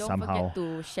Ginny Boy Don't somehow. forget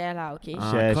to share lah, okay?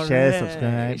 Share, correct.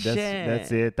 subscribe. Share.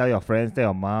 That's it. Tell your friends, tell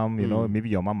your mom. You know, maybe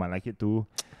your mom might like it too.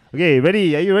 Okay,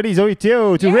 ready? Are you ready, Zoe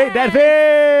Teo, to rate that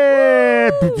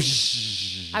fish?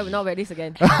 I will not wear this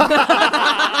again.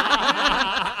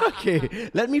 Okay,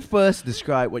 let me first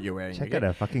describe what you're wearing. Check okay? out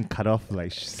the fucking cut off,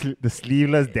 like the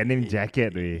sleeveless denim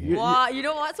jacket. Wow, you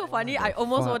know what's so funny? I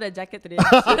almost wore the jacket today.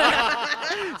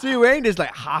 So you're wearing this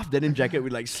like half denim jacket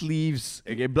with like sleeves,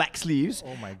 okay, black sleeves.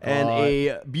 Oh my God. And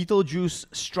a Beetlejuice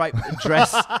striped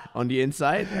dress on the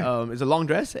inside. It's a long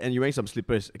dress and you're wearing some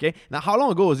slippers. Okay. Now, how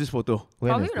long ago was this photo?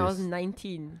 Probably when I was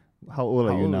 19. How old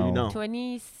are you now?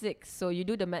 26. So you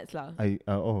do the maths lah. I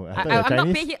thought I'm you're not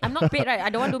Chinese. paid. I'm not paid, right? I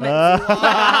don't want to do maths.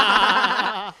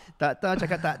 Tak tahu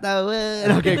cakap tak tahu.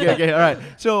 Okay. All right.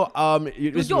 So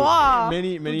this Tujuh was ah.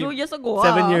 many 2 years ago.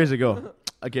 7 years ago.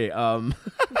 Okay.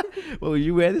 Well, will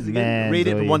you wear this again? Man, Rate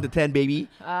it from Zoe. 1 to 10, baby.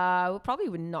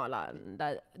 Probably would not lah.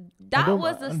 That don't-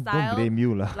 was the I don't style. blame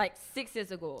you lah. Like 6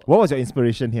 years ago. What was your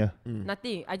inspiration here?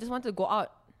 Nothing. I just want to go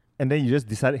out. And then you just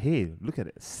decided, hey, look at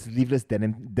it, sleeveless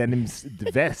denim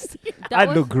vest. That I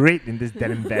was- look great in this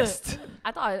denim vest.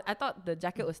 I thought the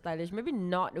jacket was stylish. Maybe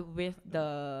not with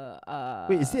the.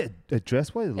 Wait, is it a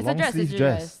dress? What is It's long a dress. sleeve It's a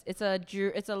dress?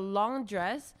 dress. It's a long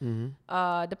dress.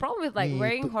 The problem with like Hey,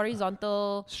 wearing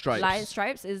horizontal Stripes. line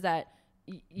stripes is that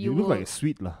You look like a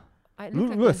sweet lah. I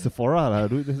Look look at Sephora lah.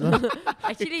 Dude.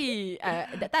 actually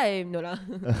that time no lah.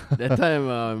 That time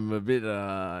I'm a bit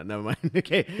never mind.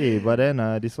 Okay. Hey, but then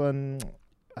this one,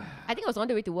 I think I was on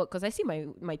the way to work because I see my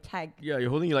tag. Yeah,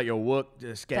 you're holding like your work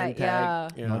scan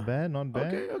tag. Yeah. not bad, not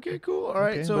bad. Okay, cool. All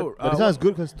right. Okay, So but this one is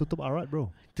good because tutup alright,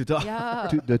 bro. Yeah.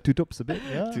 The tutup's a bit,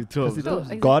 yeah. Tutup. 'Cause So,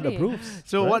 God exactly. approves.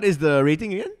 So right? what is the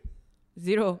rating again?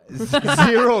 0.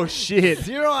 0 shit.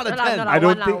 0 out of No lah, 10. no lah. I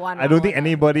don't one think lah, one I don't lah, think one lah.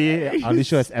 anybody on this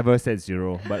show has ever said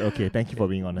 0. But okay, thank you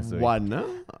for being honest. Zoe. 1, huh? All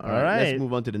right. Alright. Let's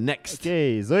move on to the next.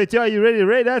 Okay, Zoe Teo, are you ready to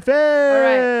rate that fish?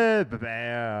 Alright.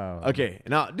 Okay,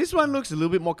 now this one looks a little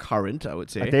bit more current, I would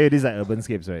I say. tell you, these are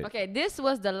Urbanscapes, right? Okay, this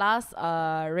was the last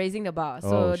raising the bar.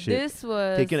 So Oh, shit. this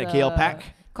was Taking a KL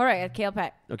pack. Correct, a KL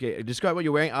pack. Okay, describe what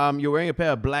you're wearing. You're wearing a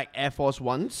pair of black Air Force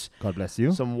Ones, God bless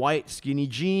you. some white skinny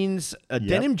jeans, a Yep.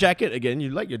 denim jacket. Again,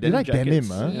 you like your denim like jackets. denim,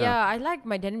 huh? Yeah. I like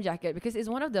my denim jacket because it's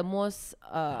one of the most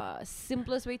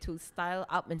simplest way to style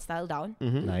up and style down.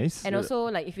 Nice. And also,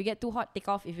 like, if you get too hot, take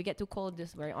off. If you get too cold,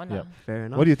 just wear it on. Yep. lah. Fair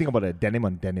enough. What do you think about the denim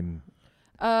on denim?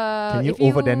 Can you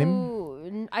over denim?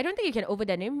 I don't think you can over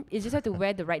denim. You just have to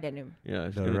wear the right denim. Yeah,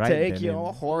 if The you're gonna right take denim.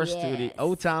 your horse to the Yes.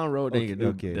 Old Town Road, then you can do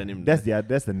Okay, denim. that's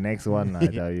the next one. I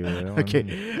tell you. Okay,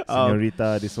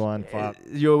 Senorita, this one. Fuck.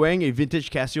 You're wearing a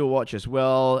vintage Casio watch as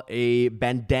well, a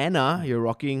bandana. You're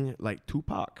rocking like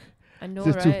Tupac, I know,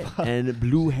 Just right? Tupac. and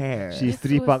blue hair. She's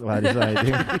This 3 was- pack lah. This one, I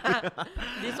think.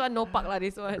 This one no park lah.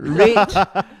 This one. Rate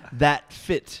that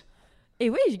fit. Hey,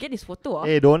 where did you get this photo? Ah?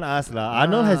 Hey, don't ask lah.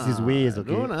 Arnold has his ways,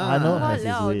 okay? don't ask. Arnold has his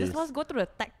Walao, ways. this must go through the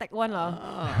tag one lah.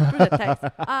 Through the text.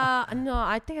 No,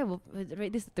 I think I will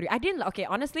rate this 3. I didn't. Okay,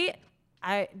 honestly,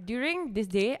 during this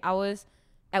day I was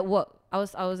at work. I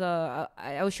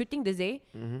was shooting this day,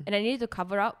 and I needed to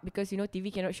cover up because TV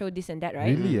cannot show this and that,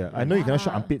 right? Really? Yeah. I know you cannot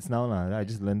show armpits now, lah. I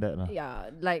just learned that, lah. Yeah,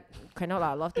 like cannot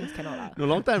lah. A lot of things cannot lah. No,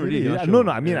 long time already. Really? No,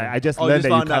 I mean, I just learned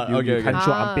that you can't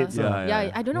show armpits.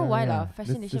 Yeah, I don't know why lah.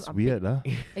 Fascination That's armpit. weird, lah.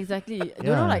 Exactly. I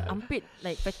don't know, like armpit,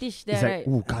 like fetish there, It's like,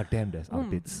 right? oh goddamn, there's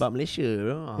armpits. But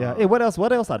Malaysia, Yeah. Hey, what else?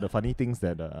 What else are the funny things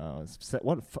that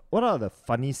what are the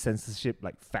funny censorship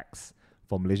like facts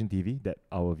for Malaysian TV that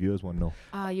our viewers won't know?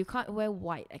 You can't wear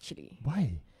white actually.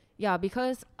 Why? Yeah,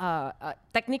 because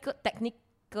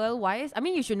technical wise, I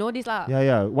mean you should know this lah.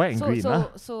 Yeah, white and green,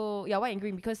 So yeah, white and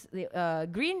green because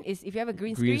green is if you have a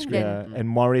green screen, screen. then and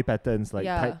moire patterns like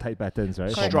Yeah. tight patterns,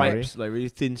 right? Correct. stripes, like really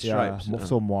thin stripes.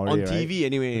 So moire, on right? TV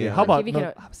anyway. Yeah. How On about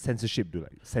TV censorship?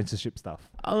 Censorship stuff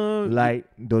Like, like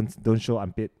don't show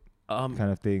armpit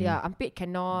kind of thing. yeah, armpit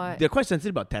cannot. they're quite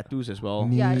sensitive about tattoos as well.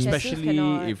 Yeah, tattoos especially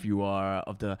cannot. if you are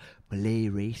of the Malay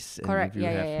race. And Correct, if you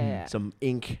yeah, have yeah. some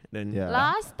ink, then Yeah.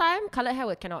 Last time colored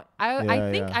hair cannot. I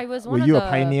think I was one Were of you the a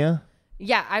pioneer?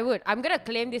 Yeah, I would. I'm gonna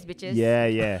claim this, bitches.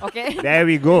 Yeah. Okay. There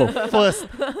we go.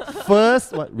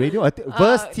 First what radio?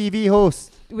 First TV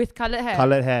host. With colored hair.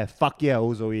 Colored hair. Fuck yeah,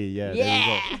 Zooey. Yeah. There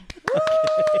Yeah. we go.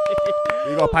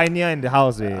 We got pioneer in the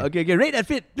house. okay, rate that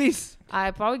fit, please.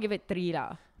 I probably give it 3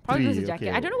 lah. Probably because the jacket.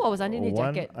 okay. I don't know what was underneath the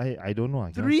jacket. I don't know.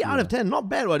 I cannot 3 see out of lah. 10, not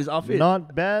bad. What is outfit?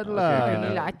 Not bad lah. okay,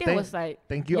 Really lah. I think it was like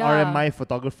Thank you yeah. RMI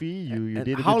Photography. You And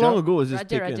did a how good long job. ago was this Roger,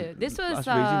 taken? Roger. This was Us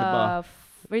raising the bar.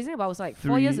 raising the bar was like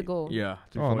 4 years ago. Yeah.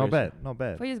 Oh, not bad. Not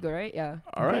bad. 4 years ago, right? Yeah.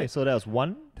 All right. Okay, so that was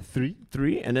 1, 3.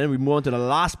 3, and then we move on to the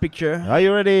last picture. Are you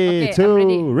ready Okay, to I'm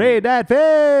ready. rate that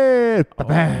fit?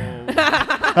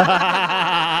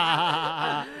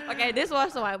 Okay, this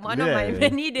was one of my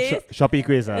many days. Shopee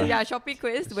quiz. Yeah, Shopee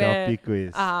quiz where Shopee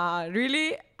quiz.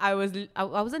 really I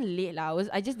wasn't late lah.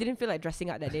 I just didn't feel like dressing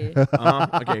up that day.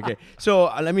 Okay. So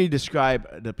let me describe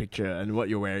the picture and what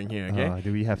you're wearing here. Okay.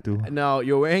 Do we have to? Now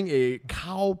you're wearing a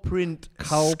cow print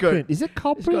Cow skirt. print. Is it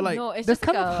cow It's print? got like No, it's that's just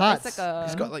kind of hard.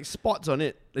 it's got like spots on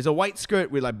it. There's a white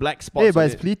skirt with like black spots. Hey, but on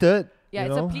it's it. pleated. Yeah, you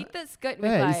it's know? a pleated skirt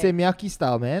with Yeah, like it's a Miyake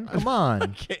style, man. Come on.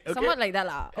 Okay. somewhat like that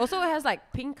lah. Also, it has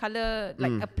like pink color,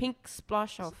 like a pink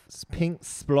splosh of Pink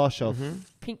splosh of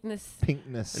pinkness.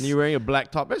 pinkness. And you're wearing a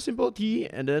black top, very simple tee,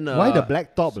 and then Why the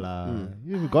black top lah?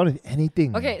 You've gone with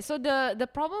anything. Okay, so the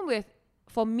problem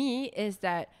for me is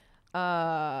that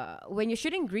when you're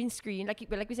shooting green screen, like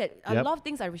we said, a Yep. lot of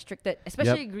things are restricted,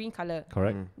 especially green color.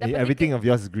 Correct. That Everything of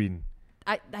yours is green.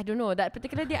 I don't know. That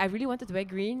particular day, I really wanted to wear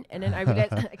green, and then I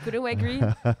realized I couldn't wear green,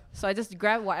 so I just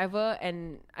grabbed whatever,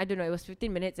 and I don't know. It was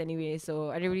 15 minutes anyway, so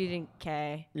I really didn't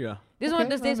care. Yeah. This is one of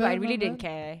Okay, those days not where I bad, really not didn't bad.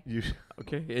 care. You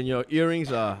Okay. And your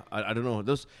earrings are I don't know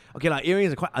those. Okay, like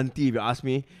earrings are quite auntie if you ask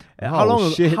me. How Oh,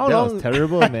 long? shit, How that long? was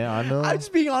terrible, man. Arnold. I'm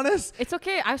just being honest. It's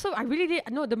okay. I really did.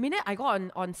 No, the minute I got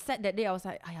on set that day, I was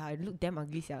like, I look damn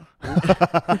ugly, yeah.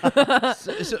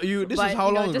 So you this But, was how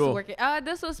you know, long just ago? working.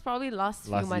 This was probably last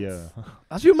few Last months. year.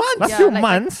 Last few months. Last few like,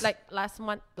 months? like last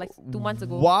month, like 2 months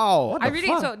ago. Wow. I the really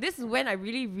fuck? so this is when I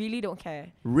really don't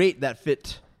care. Rate that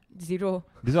fit. 0.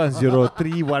 This one's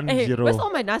 0310. Hey, where's all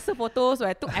my NASA photos where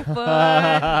I took effort?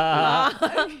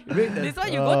 This one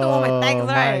you go to all my tags,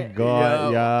 right? My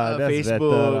God, yeah, that's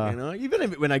Facebook. better lah. You know, even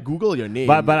if, when I Google your name,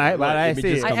 But I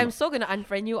images say- come I am up. so gonna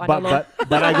unfriend you, Arnold.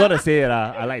 But I gotta say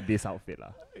I like this outfit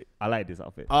lah. I like this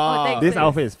outfit. thanks. This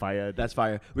outfit is fire. That's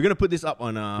fire. We're gonna put this up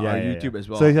on our YouTube as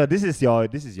well. So yeah, this is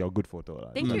your good photo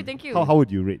lah. Thank you, thank you. How would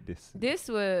you rate this? This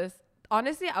was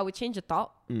honestly, I would change the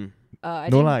top. I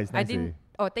No didn't- lah, it's I nice didn't. already.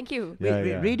 Oh, thank you.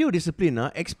 Yeah. Radio discipline.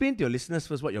 Explain to your listeners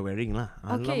first what you're wearing.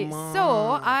 Okay, Alamak.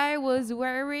 so I was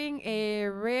wearing a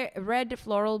red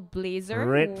floral blazer.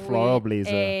 Red floral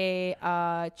blazer. A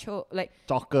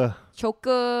Choker.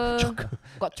 choker.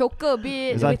 Got choker a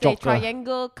bit Is that with a choker?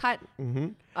 triangle cut.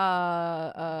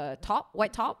 Top,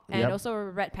 white top, and Yep. also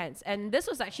red pants. And this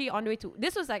was actually on the way to.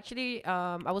 This was actually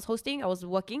I was hosting. I was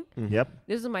working. Yep.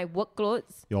 This is my work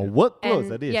clothes. Your work clothes.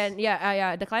 And That is.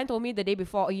 yeah. The client told me the day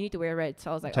before, oh, you need to wear red.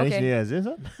 So I was like, Chinese okay. New Year, is this?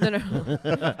 Huh? No.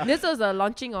 This was a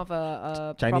launching of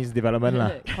a Chinese development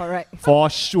lah. Correct. For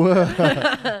sure.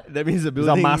 That means the It's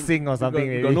a building. massing or something.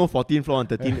 Got maybe. no 14th floor on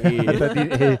 13A.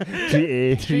 13A,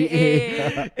 3A,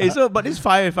 3A. Hey, so but this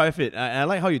fire fit. I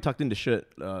like how you tucked in the shirt.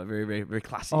 Very, very, very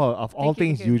classy. Oh, of all Thank you,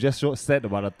 things, thank you. you just said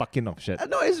about a tuck-in of shirt.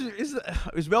 No,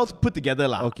 it's well put together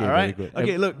lah. Okay, all very right. good.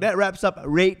 Okay, look, that wraps up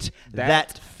Rate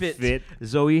That Fit.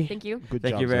 Zoe, Thank you. Good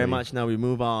thank job, you very Zoe. much. Now we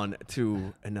move on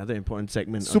to another important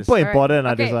segment Super on important,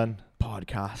 Okay. this one. this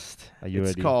podcast. Are you it's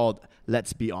ready? called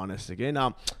Let's Be Honest. Okay,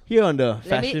 now here on the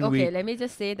Fashion Week. Let me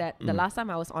just say that the last time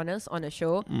I was honest on a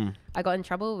show, I got in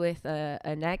trouble with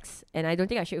an ex, and I don't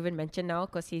think I should even mention now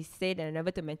because he said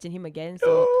never to mention him again.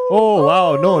 So Oh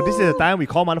wow, no, this is the time we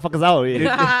call motherfuckers out.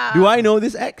 Do I know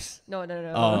this ex? no.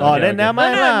 Oh, then never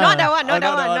mind lah. Not that one. Not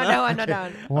that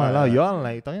one. Wow, y'all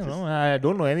like talking. I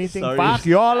don't know anything. Sorry. Fuck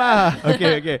y'all lah.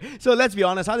 Okay. So let's be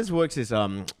honest. How this works is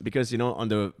because on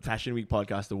the Fashion Week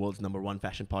podcast, the world's #1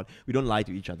 fashion pod, we don't lie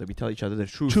to each other. We tell each other the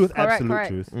truth. Correct.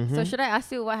 Truth. So should I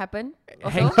ask you what happened?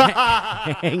 Also?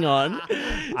 Hang on.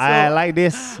 I like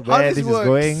this. Where this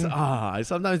works, is going.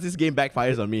 Sometimes this game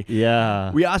backfires on me.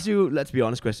 Yeah. We ask you, let's be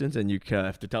honest, questions, and you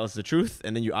have to tell us the truth,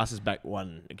 and then you ask us back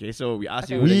one. Okay, so we ask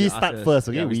you. then We you start ask us. first,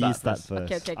 okay? Yeah, we start first.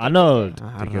 Okay. Arnold,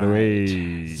 take it Alright.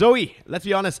 away. Zoe, let's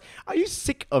be honest. Are you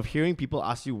sick of hearing people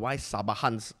ask you why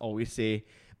Sabahans always say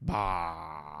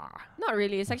bah? Not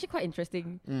really. It's actually quite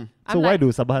interesting. So why do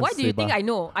Sabahans Why do you say think bah? I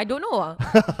know? I don't know.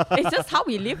 It's just how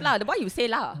we live lah. Why you say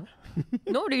lah?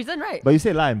 No reason, right? But you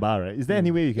say la and bar, right? Is there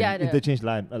any way you can Yeah, interchange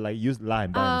la and, like use la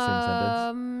and bar in the same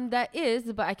sentence? That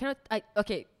is, but I cannot.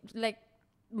 Okay, like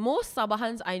most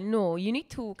Sabahans I know, you need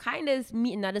to kind of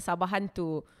meet another Sabahan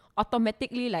to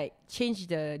automatically like change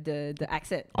the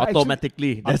accent.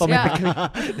 Automatically.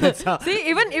 That's how. See,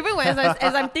 even when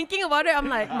as I'm thinking about it, I'm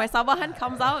like my Sabahan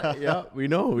comes out. Yeah, we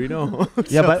know.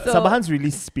 Yeah, but So- Sabahans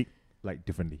really speak like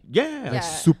differently. Yeah. Yeah.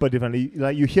 Super differently.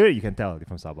 Like you hear it, you can tell they're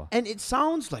from Sabah. And it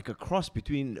sounds like a cross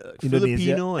between Indonesia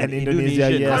Filipino and and Indonesia,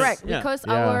 Indonesian. yes. Correct, Yeah. because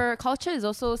Yeah. our culture is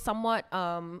also somewhat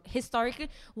historically.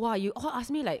 Wow, you all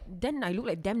ask me like, then I look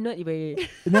like damn nerd.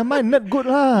 Never mind, not good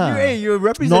lah. You're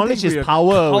representing Knowledge is your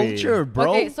power, culture,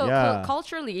 bro. Okay, so Yeah.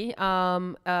 culturally,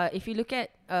 if you look at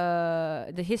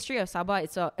the history of Sabah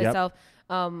itself,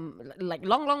 like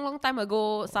long time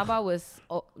ago, Sabah was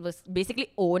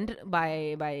basically owned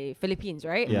by Philippines,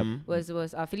 right? Yep. Was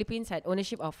Philippines had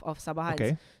ownership of Sabahans.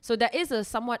 Okay. So there is a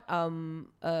somewhat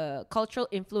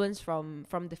cultural influence from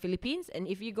the Philippines, and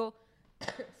if you go.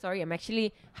 Sorry, I'm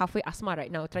actually halfway asthma right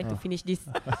now, trying to finish this.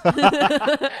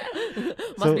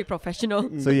 Must be professional.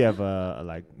 So you have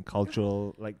like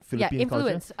cultural, like Philippine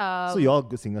influence. culture. So you're all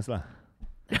good singers lah.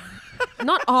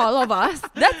 Not all of us.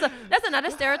 That's another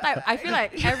stereotype. I feel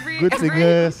like Good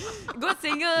singers, good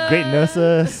singers, great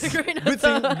nurses. great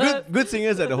nurses. Good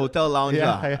singers at the hotel lounge.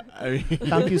 Yeah. I mean,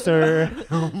 Thank you, sir.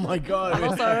 oh my God.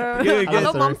 Hello, sir. Good,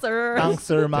 Hello, sir. mom, sir. Thanks,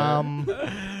 sir, mom.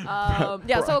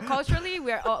 Yeah. So culturally,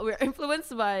 we're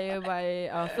influenced by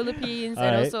Philippines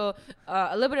and Alright. also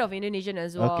a little bit of Indonesian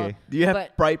as well. Okay. Do you have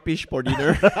But fried fish for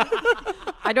dinner?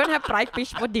 I don't have fried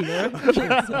fish for dinner.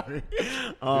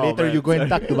 Oh, Later man, you go and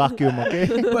sorry. tuck the vacuum, okay?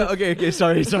 Well, okay,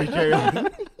 sorry, carry on.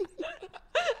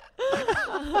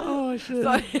 Oh shit.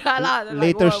 So, yeah, lah,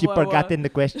 like, Later whoa, she whoa, forgotten the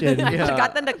question. whoa. Yeah. I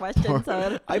forgotten the question,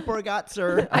 sir. I forgot,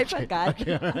 sir. I forgot.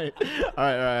 Okay,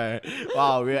 all right.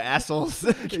 Wow, we're assholes.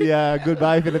 Yeah,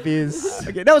 goodbye Philippines.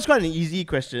 Okay, that was quite an easy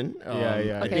question.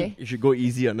 Yeah. I Okay. think you should go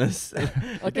easy on us.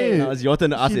 Okay. Now it's your turn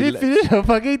to ask She it. didn't finish her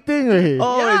fucking thing, wait.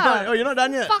 Oh, Yeah. it's not, you're not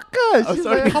done yet. Fuck her. Oh, She's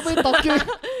sorry. like, how many talking?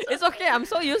 It's okay. I'm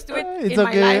so used to it It's in my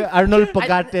okay. life. Arnold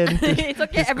forgotten. It's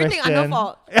okay. this Everything question. Arnold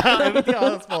fault. Yeah, everything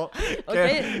Arnold's fault.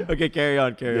 Okay. Okay, carry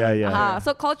on. Yeah.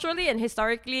 So culturally and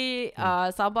historically,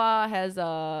 Sabah has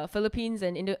Philippines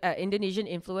and Indonesian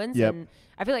influence, Yep. and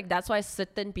I feel like that's why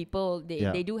certain people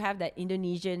Yeah. they do have that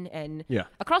Indonesian and Yeah.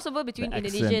 a crossover between The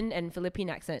accent. Indonesian and Philippine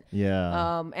accent.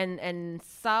 Yeah. And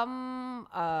some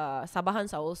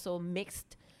Sabahans are also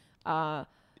mixed.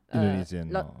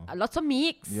 Indonesian. Lots of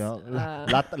mix. Yeah.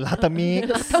 Uh, Lata mix.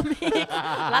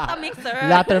 Lata mixer.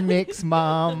 Latter mix,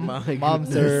 mom. My Mom,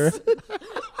 sir.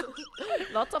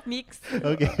 Lots of mix.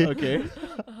 Okay. Okay.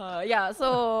 Yeah,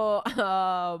 so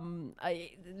that's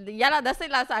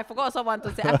it. I forgot also want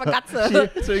to say. I forgot, sir.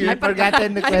 So you've I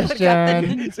forgotten the I question.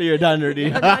 forgotten. So you're done already.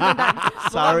 Done.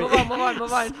 Sorry.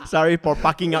 Move on. Sorry for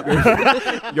packing up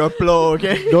your flow.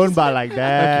 Okay. Don't buy like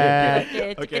that.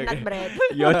 Okay, chicken nut bread.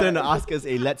 Your turn to ask us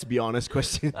a let's be honest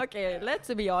question. Okay,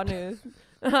 let's be honest.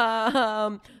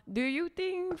 Do you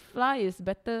think fly is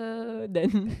better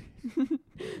than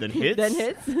Then hits. than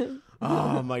hits?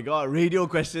 Oh my God, radio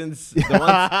questions.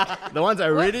 The ones I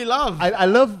really love. I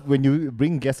love when you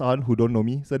bring guests on who don't know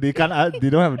me, so they can't they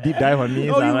don't have a deep dive on me.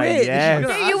 Oh, so I'm you like, wait. yes.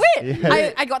 Okay, you wait.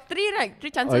 Yeah. I got three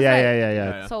chances. Oh yeah, right?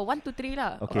 yeah. So 1, 2, 3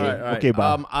 lah. Okay, Alright. okay,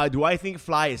 ba. Do I think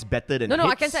fly is better than No,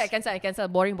 I hits? cancel.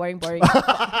 Boring.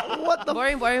 What the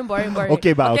boring.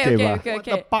 Okay, ba, okay, ba.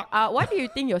 Okay. Why do you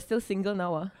think you're still single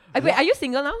now? Wait, are you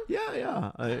single now?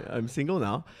 Yeah. I'm single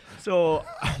now. So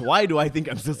why do I think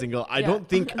I'm still single? I don't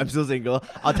think I'm still single.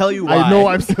 I'll tell you why. I know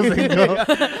I'm still single.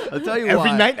 I'll tell you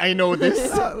Every why. night I know this.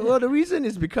 Well, the reason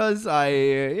is because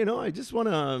I just want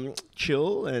to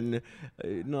chill and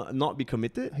not be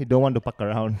committed. He don't want to fuck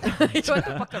around. You don't want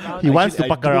to fuck around. He wants to I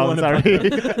fuck do around, wanna sorry.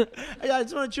 Yeah, I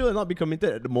just want to chill and not be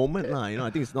committed at the moment. I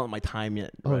think it's not my time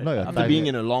yet. Oh, not your After time being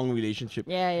yet. in a long relationship,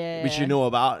 Yeah. which you know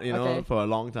about, Okay. for a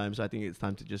long time. So I think it's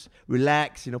time to just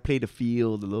relax, play the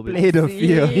field a little bit. Play the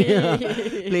field.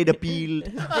 Play the field.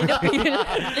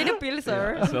 Play the pill,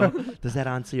 sir. Yeah, so does that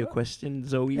answer your question,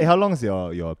 Zoe? Hey, how long is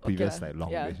your previous lah.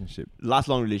 long Yeah. relationship? Last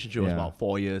long relationship was Yeah. about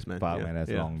 4 years, man. Fuck, man, that's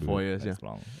long, dude. 4 years, That's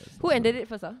long. That's Who long. ended it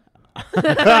first?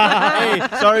 Hey,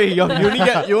 sorry, you only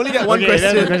get one Okay,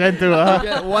 that's question. a question too, You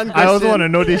get one I also question. want to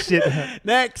know this shit.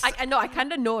 Next. I know, I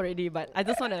kind of know already, but I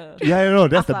just want to... Yeah, you know,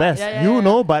 that's the Afa, best. yeah, You yeah.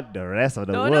 know, but the rest of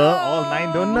the Don't world, know. all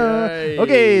 9 don't know. Right.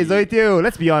 Okay, Zooey Teo,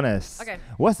 let's be honest. Okay.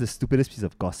 What's the stupidest piece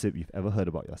of gossip you've ever heard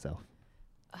about yourself?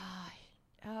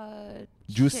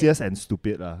 Juiciest and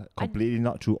stupid, completely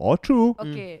not true or true.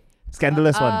 Okay.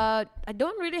 Scandalous one. I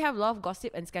don't really have a lot of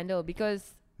gossip and scandal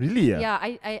because... Really? Yeah,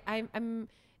 I'm...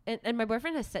 And my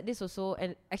boyfriend has said this also,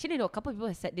 and actually, no, a couple of people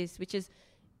have said this, which is...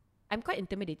 I'm quite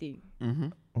intimidating. Mm-hmm.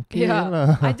 Okay. Yeah.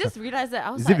 lah. I just realized that I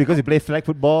was Is like... it because you play flag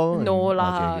football? No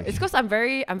lah. Okay. It's because I'm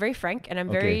very frank and I'm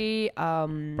Okay. very...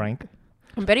 Frank?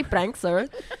 I'm very frank, sir.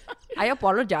 I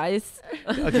apologize.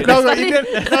 Okay, That was Suddenly-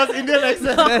 Indian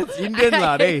accent. that's Indian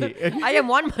lah, hey. I am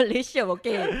one Malaysia,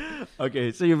 okay?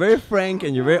 Okay, so you're very frank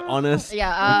and you're very honest.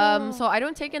 Yeah, so I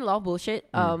don't take in a lot of bullshit.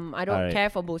 I don't Alright. care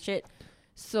for bullshit.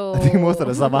 So I think most of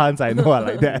the Sabahans I know are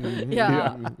like that.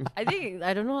 yeah, I think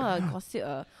I don't know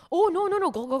gossip. Oh no,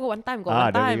 go one time, one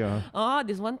there we time. go.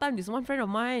 This one friend of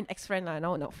mine, ex-friend lah,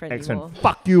 now not friend Ex-friend, anymore.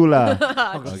 fuck you lah.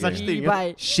 Such thing,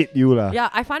 Bye. Shit you lah. Yeah,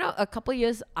 I found out a couple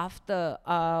years after,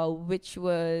 which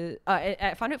was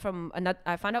I found it from another.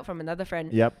 I found out from another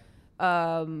friend. Yep.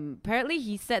 Apparently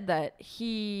he said that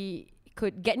he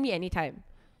could get me anytime,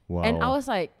 Wow. and I was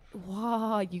like,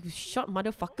 wow, you shot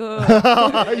motherfucker.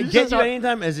 Get you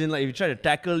anytime, as in like if you try to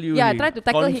tackle you. Yeah, he try to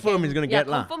tackle. confirm he's gonna get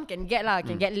lah. Confirm can get lah,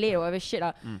 can get late or whatever shit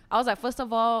lah. I was like, first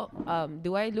of all,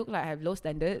 do I look like I have low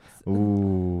standards?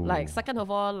 Ooh. Like, second of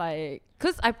all, like,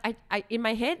 cause I in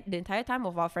my head the entire time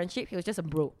of our friendship, he was just a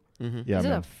bro. Yeah, He's just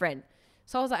man. a friend.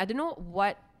 So I was like, I don't know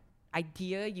what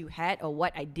idea you had or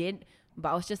what I did, but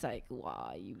I was just like,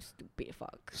 wow, you stupid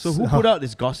fuck. So who put out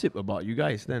this gossip about you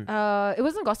guys then? It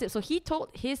wasn't gossip. So he told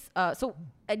his I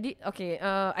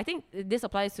think this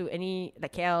applies to any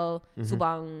like KL,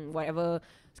 Subang, whatever.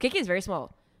 KK is very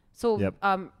small. So Yep.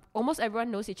 almost everyone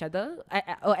knows each other.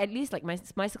 Or at least like my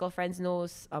circle of friends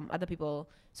knows other people.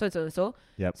 So.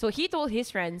 Yep. So he told his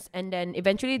friends, and then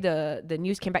eventually the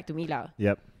news came back to me lah.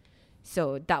 Yep.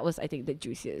 So that was, I think, the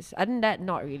juiciest. Other than that,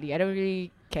 not really. I don't really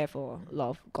care for a lot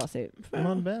of gossip.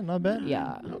 Not bad. Not bad.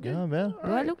 Yeah. Okay. Not bad.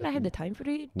 Do I look like I have the time for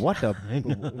it? What a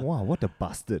wow! What a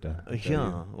bastard!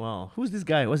 Yeah. Wow. Who's this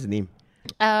guy? What's his name?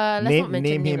 Let's not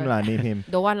mention Name him lah. Name him.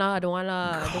 Don't want lah. Don't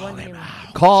want him.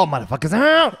 Call motherfuckers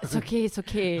out. It's okay. It's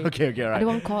okay. Okay. I Right.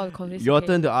 don't want call. It's Your okay.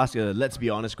 turn to ask. Let's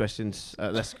be honest questions.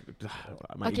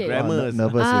 My Okay. grammar is.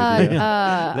 Nervous already.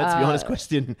 Let's be honest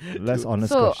question. Less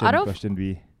honest So, question. out of- Question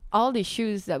B. All the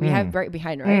shoes that we have right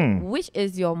behind, right? Which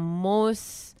is your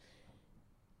most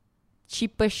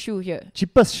cheapest shoe here?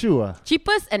 Cheapest shoe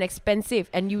Cheapest and expensive,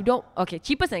 and you don't. Okay,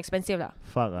 cheapest and expensive lah.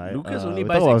 Fuck, right? Lucas only we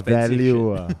buys talk about expensive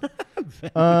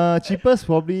value. Cheapest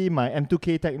probably my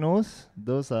M2K Technos.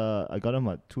 Those I got them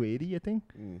at 280, I think.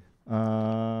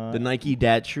 The Nike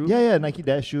Dad shoe. Yeah, Nike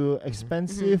Dash shoe.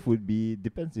 Expensive would be,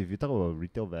 depends if you talk about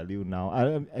retail value now.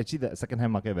 Actually, the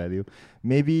second-hand market value.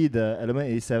 Maybe the Element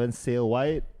 87 Sail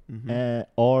White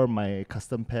or my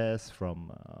custom pairs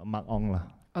from Mark Ong lah.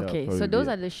 That Okay, would so probably those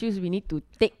be are the shoes we need to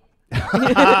take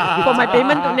for my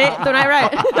payment tonight,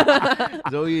 right?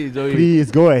 Zoe.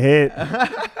 Please go ahead.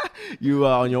 You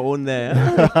are on your own there.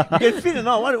 You can fit or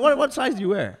not? What size do you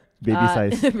wear? Baby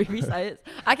size. Baby size.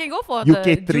 I can go for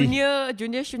UK the 3.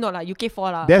 junior shoe, not like UK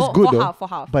 4 lah. That's good for though. half, for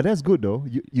half. But that's good though.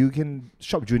 You can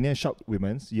shop junior, shop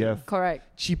women's. You have Correct.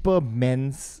 cheaper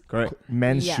men's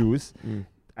Yeah. shoes.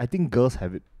 I think girls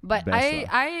have it. But best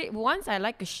I once I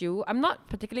like a shoe, I'm not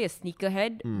particularly a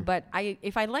sneakerhead, but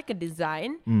if I like a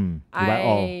design, you buy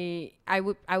all.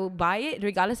 I would buy it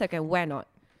regardless if I can wear or not.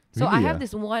 So Really, I have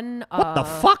this one. What the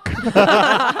fuck?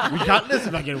 Regardless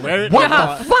if I can wear it. What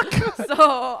the fuck? So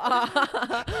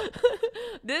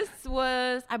this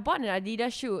was, I bought an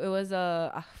Adidas shoe. It was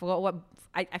I forgot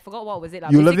what was it.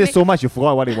 You loved it Basically, so much you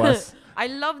forgot what it was. I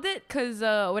loved it because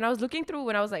when I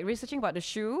was like researching about the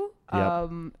shoe, Yep.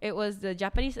 it was the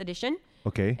Japanese edition.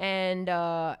 Okay. And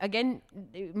again,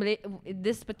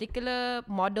 this particular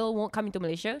model won't come into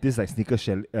Malaysia. This is like sneaker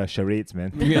charades,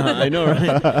 man. Yeah, I know,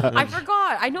 right? I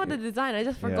forgot. I know the design. I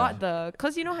just forgot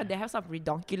because you know how they have some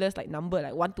redonkulous like number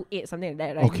like 128 something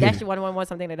like that, like dash 111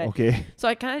 something like that. Okay. So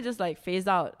I kind of just like phased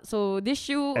out. So this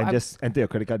shoe And just enter your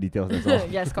credit card details. That's all.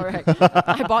 yes, correct.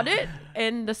 I bought it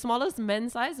in the smallest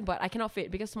men's size, but I cannot fit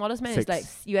because smallest men is like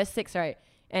US 6, right?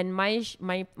 And my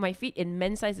feet in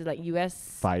men's size is like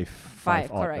US 5,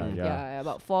 correct. Yeah,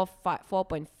 about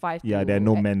 4.5. Yeah, there are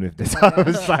no men with this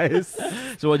size.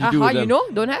 So what you do with them? You know?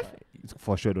 Don't have?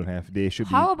 For sure don't have. They should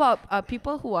How be. about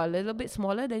people who are a little bit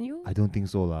smaller than you? I don't think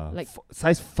so lah. Like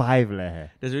size 5 leh.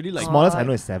 There's really like Smallest I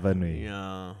know is 7.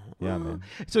 Yeah. Yeah, man.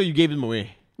 So you gave them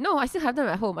away. No, I still have them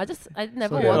at home. I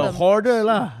never So wore You're a them. hoarder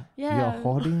lah. Yeah. You're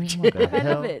hoarding. What the I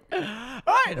hell? love it.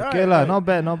 Alright, Okay lah, not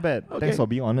bad. Thanks for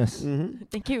being honest.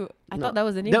 Thank you. I thought that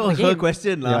was the name That of was the her game.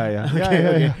 question lah. Yeah.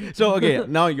 Okay. So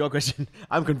now your question.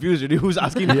 I'm confused already. Who's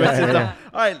asking the questions now?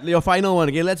 Alright, your final one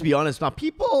again. Let's be honest. Now,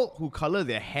 people who color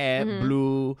their hair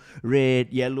blue,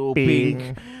 red, yellow,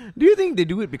 pink. Do you think they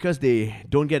do it because they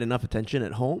don't get enough attention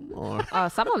at home, or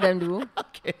Some of them do.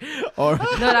 okay, or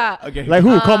No lah. okay, Like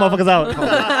who? Call motherfuckers out.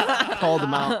 call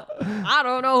them out? I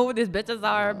don't know who these bitches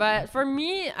are, but for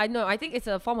me, I think it's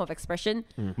a form of expression.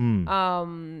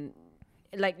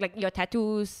 Like your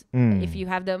tattoos, if you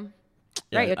have them,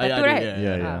 right? Your tattoo, right?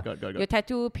 Yeah. Got. Your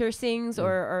tattoo, piercings,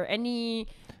 or any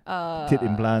Tit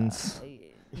implants.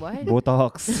 What?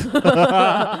 Botox.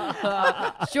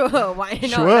 Sure, why not?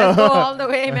 Sure. Let's go all the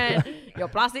way, man. Your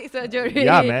plastic surgery.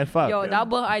 Yeah, man, fuck. Your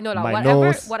double, I know lah. My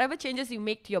nose. Whatever changes you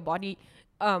make to your body,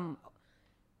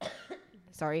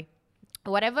 sorry,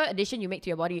 whatever addition you make to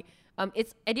your body,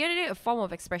 it's at the end of the day a form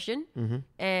of expression,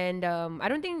 and I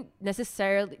don't think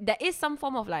necessarily there is some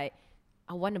form of like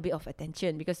I want a bit of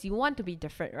attention because you want to be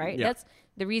different, right? Yeah. That's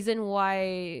the reason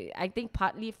why I think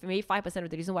partly maybe 5% of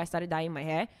the reason why I started dyeing my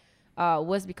hair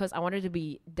was because I wanted to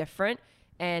be different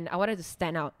and I wanted to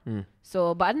stand out.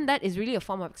 So, but other than that, it's really a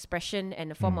form of expression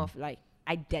and a form of like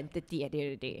identity at the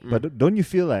end of the day. But don't you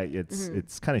feel like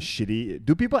it's kind of shitty?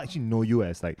 Do people actually know you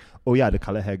as like, oh yeah, the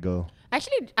color hair girl?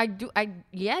 Actually, I do.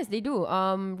 Yes, they do.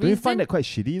 Do you find that quite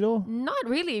shitty though? Not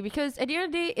really, because at the end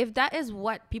of the day, if that is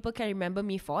what people can remember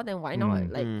me for, then why not?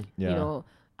 Like you know,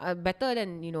 better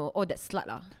than oh that slut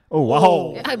lah. Oh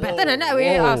wow! Yeah, better than that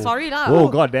way. Sorry lah. Oh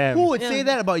goddamn! Who would say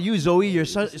that about you, Zoe? You're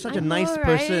such a nice know,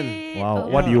 person. right? Wow,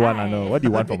 what do you want, Arnold? What do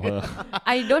you want from her?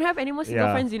 I don't have any more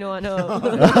single friends, no.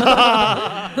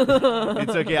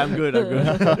 It's okay, I'm good.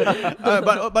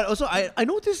 But also, I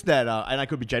noticed that, and I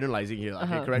could be generalizing here,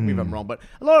 okay, correct me if I'm wrong, but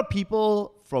a lot of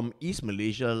people from East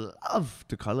Malaysia love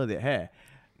to color their hair.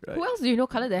 Right. Who else do you know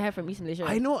color their hair from East Malaysia?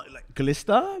 I know, like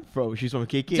Callista, she's from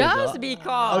KK. Just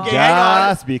because. Okay,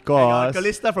 hang on. Because.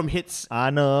 Callista from Hits.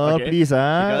 Arnold, Okay. please,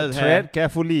 tread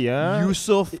carefully,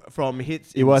 Yusuf from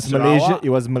Hits. It was Sarawak. Malaysia. It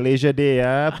was Malaysia Day,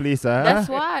 please, That's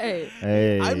why.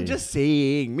 Hey. I'm just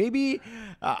saying, maybe.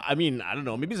 I mean, I don't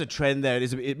know. Maybe it's a trend there.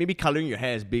 Maybe coloring your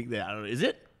hair is big there. I don't know. Is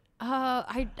it?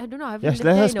 I don't know. I haven't Yes, lived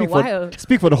let there her in a while.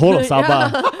 speak for the whole of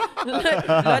Sabah.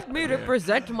 Let me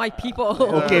represent my people.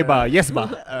 Okay, ba. Yes, ba.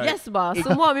 Yes, ba.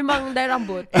 Semua memang dye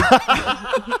rambut.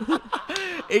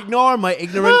 Ignore my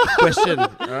ignorant question.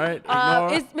 All right.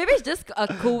 Maybe it's just a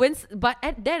coincidence. But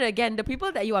then again, the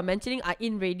people that you are mentioning are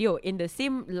in radio in the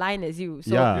same line as you.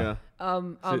 So Yeah.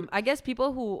 I guess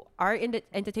people who are in the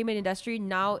entertainment industry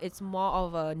now, it's more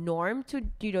of a norm to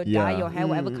dye Yeah. your hair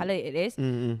whatever color it is.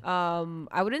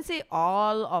 I wouldn't say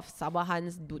all of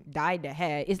Sabahans dye their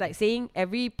hair. It's like saying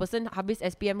every person habis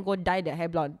SPM go dye their hair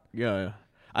blonde. Yeah.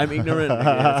 I'm ignorant.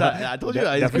 I told you.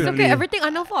 It's okay. Everything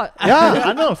I know for. Yeah,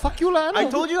 I know. Fuck you, lah. I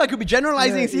told you I could be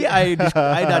generalizing. See,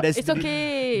 It's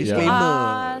okay.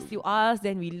 Disclaimer. You ask,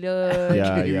 then we learn.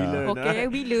 Yeah. Okay,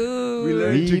 we learn. We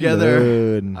learn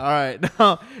together. All right.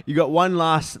 Now you got one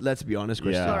last. Let's be honest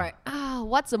question. Yeah. All right.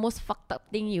 What's the most fucked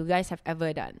up thing you guys have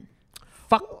ever done?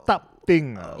 Fucked up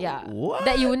thing. Yeah. What?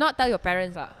 That you would not tell your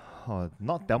parents.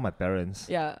 Not tell my parents.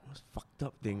 Yeah. Fucked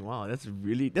up thing. Wow, that's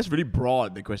really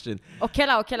broad. The question. Okay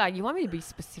lah. You want me to be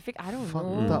specific? I don't Fucked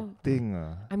know. up thing.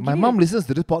 I'm My giving mom listens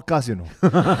to this podcast, you know.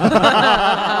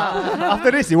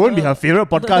 After this, it won't be her favorite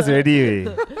podcast already.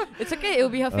 It's okay. It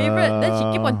will be her favorite. Then she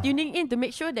keep on tuning in to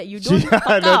make sure that you don't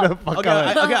fuck up.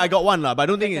 Okay, I got one lah, but I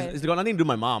don't think it's got nothing to do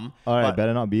with my mom. Alright, But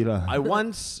better not be lah. I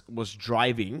once was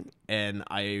driving and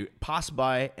I passed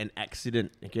by an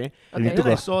accident. Okay, And you and took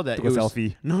then I a- saw that took it a was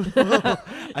selfie. No,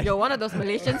 You're one of those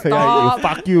Malaysians. Yeah, Stop.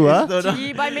 fuck you, huh?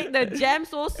 Gee, by make the jam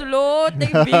so slow,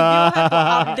 take video, have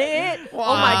to update.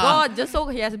 Oh my god, just so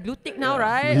he has blue tick now,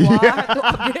 right? Wow, have to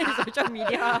update his social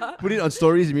media. put it on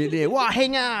stories immediately. Wow,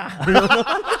 hang ah!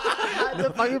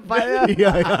 The fucking fire.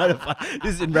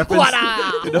 This is in reference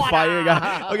to the fire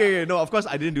guy. Okay, no, of course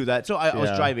I didn't do that. So I was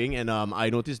Yeah. driving and I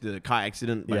noticed the car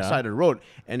accident by the Yeah. side of the road,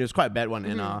 and it was quite a bad one.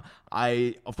 And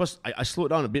I slowed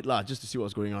down a bit lah, just to see what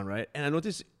was going on, right? And I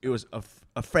noticed it was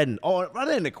a friend, or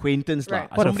rather an acquaintance lah.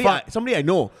 Right. What the fuck? Somebody I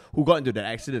know who got into that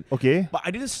accident. Okay. But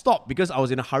I didn't stop because I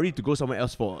was in a hurry to go somewhere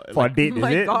else for For a date, is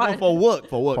my it? God. no, for work.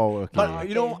 For work, But okay.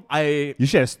 you know, I You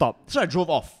should have stopped. so I drove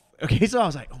off. Okay, so I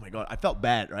was like, oh my god, I felt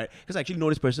bad, right? Because I actually know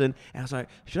this person, and I was like,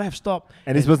 should I have stopped?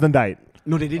 And this person died.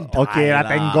 No, they didn't. Okay, die lah,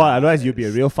 thank God. Otherwise, you'd be a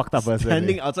real fucked up person.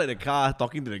 Standing outside the car,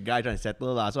 talking to the guy, trying to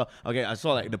settle lah. So okay, I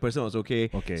saw like the person was okay.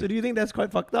 Okay. So do you think that's quite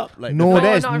fucked up? Like No, the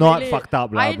that is not really. fucked up,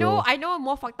 lah, I know, bro. I know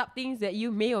more fucked up things that you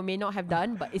may or may not have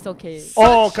done, but it's okay.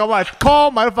 Oh, come on.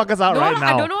 Call motherfuckers out No, right no,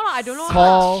 now. I don't know lah. I don't know.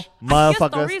 Call I hear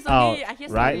motherfuckers stories only. out I hear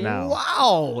right stories. now.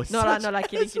 wow. No lah, no lah,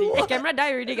 kidding. Hey, camera die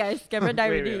already, guys. Camera die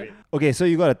already. Okay, so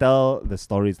you gotta tell the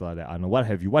stories lah. That Arnold.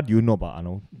 What do you know about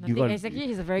Arnold? You Nothing. gotta, Exactly,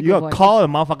 he's a very you good gotta boy. call the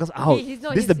motherfuckers out. He's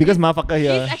not- This is the he's- biggest he's- motherfucker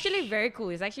here. He's actually very cool.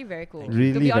 He's actually very cool.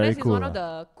 Really to be very honest, he's cool, one ah. of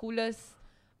the coolest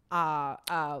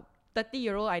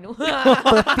 30-year-old I know.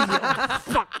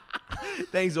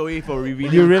 Thanks Zoe for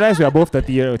revealing. You realize we are both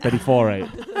 34, right?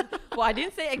 Well, I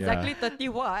didn't say exactly 30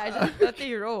 what. I just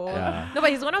 30-year-old. Yeah. No, but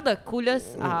he's one of the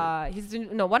coolest.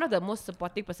 One of the most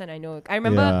supportive person I know. I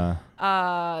remember.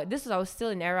 This was I was still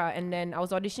in era, and then I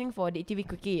was auditioning for the ATV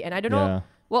Quickie, and I don't Yeah.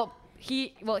 know.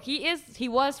 He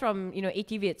was from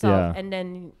ATV itself, Yeah. and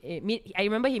then I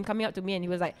remember him coming up to me and he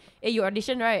was like, "Hey, you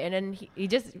auditioned, right?" And then he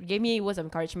just gave me words of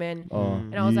encouragement. Oh,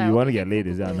 And I was like, you want to okay, get laid,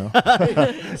 is that cool.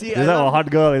 no? See, Is I that a love-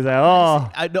 hot girl? Is like, oh,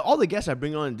 all the guests I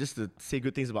bring on just to say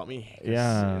good things about me. 'Cause,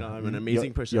 yeah. you know, I'm an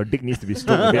amazing person. Your dick needs to be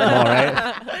stroked a bit more, right?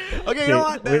 Okay, you know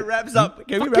what? That wait. wraps up.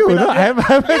 Can we Fuck wrap you, it no, up? I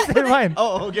haven't said mine.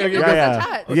 Oh, okay, okay. Yeah, okay. yeah.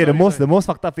 chat. Okay, sorry, the most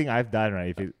fucked up thing I've done,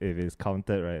 right? If it's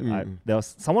counted, right? There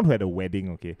was someone who had a wedding,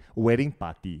 okay, wedding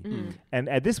party, and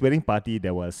at this wedding party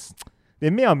there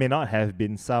may or may not have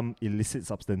been some illicit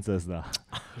substances, lah.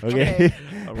 Okay.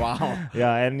 Wow.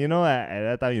 Yeah, and at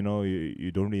that time,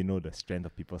 you don't really know the strength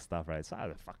of people's stuff, right? So I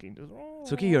was fucking just,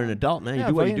 It's okay, you're an adult, man. You Yeah,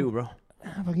 do what you fucking- do, bro.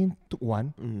 I fucking took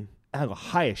one. Mm-hmm. I got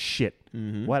high as shit.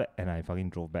 Mhm. What? And I fucking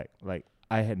drove back. Like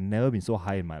I had never been so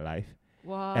high in my life,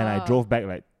 Wow. and I drove back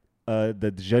like.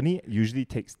 The journey usually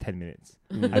takes 10 minutes.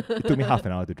 It took me half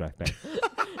an hour to drive back.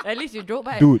 At least you drove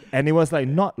by. Dude, and it was like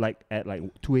not like at like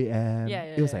 2 a.m. Yeah,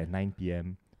 It was yeah. like 9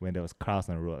 p.m. when there was cars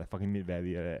on the road, like fucking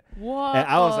Mid-Valley like that. What? And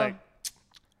I was like,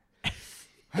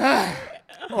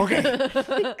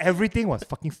 okay. Everything was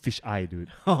fucking fish eye, dude.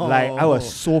 Like I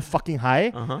was so fucking high.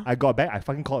 Uh-huh. I got back, I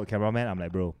fucking called the cameraman. I'm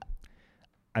like, bro,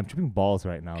 I'm tripping balls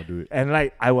right now, dude. And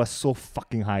like I was so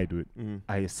fucking high, dude.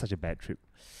 I had such a bad trip.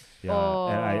 Yeah,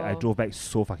 and I Oh. drove back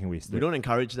so fucking wasted. We don't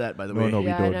encourage that, by the way. No,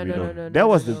 Yeah, we no, don't. no, We no, don't. no, That no,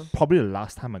 was no. probably the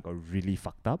last time I got really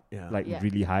fucked up. Yeah. Like Yeah.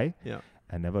 really high. Yeah.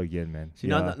 And never again, man. See,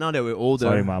 Yeah. now that we're older.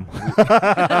 Sorry, mom.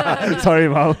 Sorry,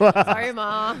 mom. Sorry,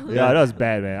 ma. Yeah, that was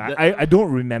bad, man. I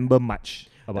don't remember much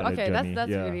about the Okay, journey. that's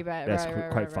yeah, really bad. That's right,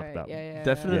 quite right, fucked right. up. Yeah,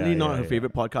 Definitely Yeah, not yeah, her yeah.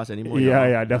 favorite podcast anymore.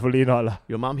 Yeah, definitely not lah.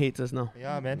 Your mom hates us now.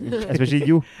 Yeah, man. Especially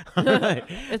you.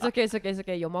 It's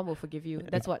okay. Your mom will forgive you.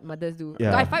 That's what mothers do.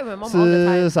 Yeah. I fight with my mom all the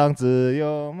time. 世上只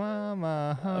有妈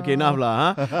妈好 Okay, enough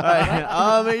lah, huh?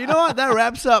 Alright, you know what? That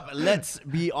wraps up. Let's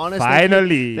be honest.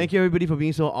 Finally. Thank you everybody for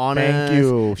being so honest. Thank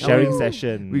you. Now Sharing we-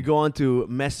 session. We go on to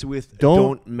mess with,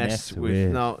 Don't mess mess with.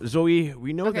 with. Now, Zoe,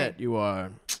 we know Okay. that you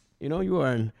are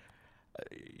an,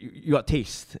 you got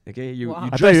taste, okay? You Wow.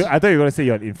 I dress, thought you were gonna say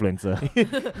you're an influencer.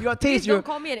 you got Please taste. don't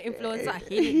call me an influencer. I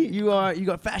hate it. You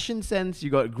got fashion sense. You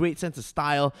got great sense of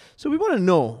style. So we want to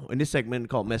know in this segment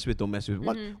called "Mess with, Don't Mess with."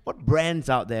 What brands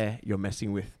out there you're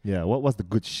messing with? Yeah, what's the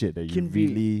good shit that you Can be-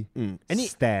 really any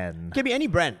stand? can be any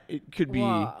brand. It could be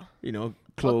Wow.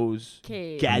 clothes,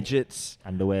 Okay. gadgets.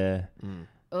 Underwear,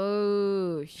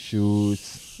 Oh, shoes,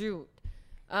 shoot.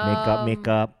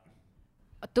 makeup.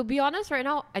 To be honest, right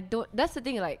now, I don't. That's the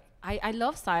thing. Like, I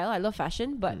love style, I love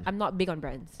fashion, but I'm not big on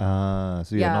brands.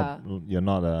 So you're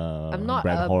not a I'm not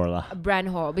brand a, whore lah. a brand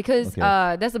whore because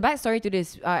Okay. there's a backstory to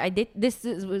this. This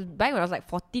was back when I was like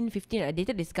 14, 15. I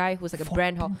dated this guy who's like a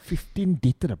brand whore. 15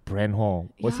 dated a brand whore.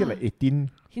 Was he Yeah. like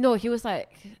 18, He was like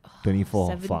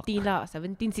 24? 17 lah,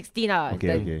 17, 16 lah. Okay,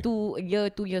 Like okay.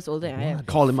 2 years older than I am.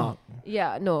 Call him out.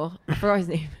 Yeah, no, I forgot his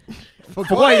name.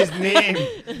 Forgot his name.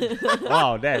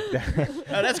 Wow,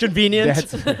 that's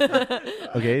convenient.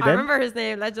 Okay, I then remember his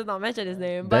name. Let's just not mention his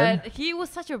name. But he was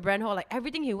such a brand whore. Like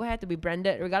everything he wore had to be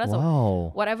branded, regardless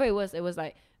of whatever it was. It was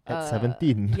like at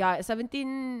 17. Yeah, at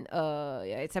 17.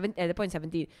 At the point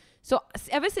 17. So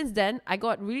ever since then, I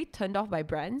got really turned off by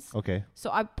brands. Okay.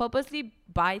 So I purposely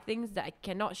buy things that I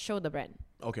cannot show the brand.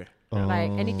 Okay.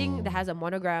 Like anything that has a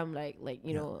monogram, like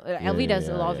you know, LV does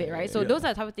a lot of it, right? So those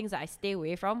are the type of things that I stay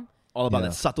away from. All about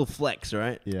that subtle flex,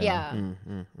 right? Yeah.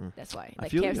 That's why.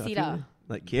 Like KFC lah.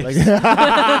 Like KFC.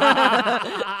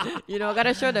 You know,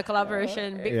 gotta show the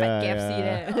collaboration. Big fat KFC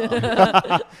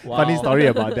there. Funny story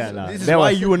about that lah. This is why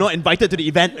you were not invited to the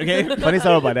event, okay? Funny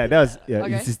story about that. That was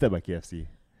insisted by KFC.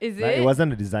 Is Like, it? it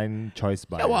wasn't a design choice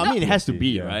by. Yeah, well, I mean, it has to KFC,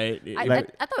 be, right? I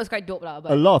thought it was quite dope lah.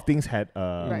 But A lot of things had.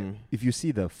 Right. If you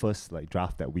see the first like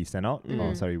draft that we sent out,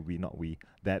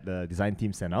 that the design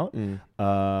team sent out,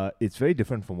 it's very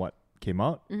different from what came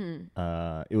out.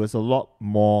 It was a lot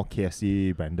more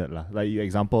KFC branded lah. Like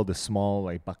example, the small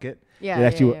like bucket.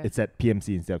 It's at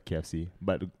PMC instead of KFC.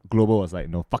 But Global was like,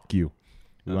 no, fuck you.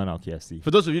 We want our KFC. For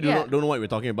those of you who don't know what we're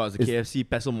talking about, it's the KFC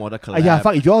Peso Model collab. Yeah,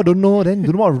 fuck. If you all don't know, then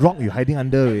don't know what rock you're hiding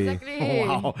under. Exactly.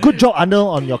 Oh, wow. Good job,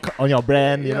 Arnold, on your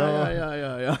brand. You know.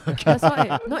 Yeah. that's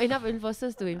why not enough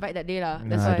influencers to invite that day lah.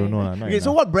 That's why. I don't know lah. Okay,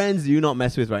 so what brands do you not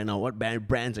mess with right now? What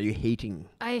brands are you hating?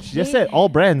 She just said all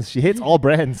brands. She hates all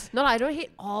brands. No, I don't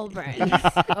hate all brands.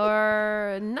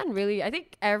 Or none really. I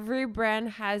think every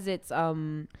brand has its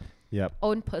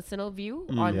own personal view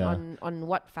on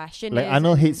what fashion like is.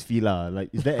 Arnold hates Fila. Like,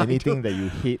 is there anything that you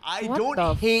hate? I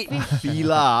don't hate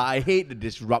Fila. I hate the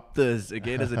disruptors.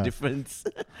 Okay, there's a difference.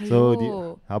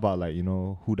 So how about like, you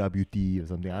know, Huda Beauty or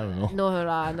something? I don't know. No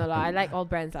lah. I like all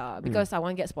brands because I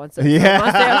want to get sponsored. Yeah. So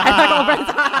I like all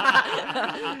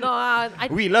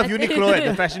brands. We love Uniqlo at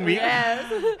the Fashion Week. Yes.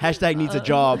 Hashtag needs a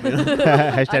job. You know?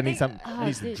 Hashtag needs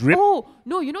drip. Oh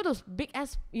no, you know those big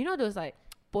ass. You know those like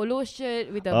polo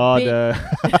shirt with the big,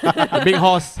 the big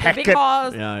horse. big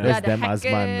horse. Yeah. That's the them hacker,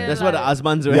 Azman, man. That's what the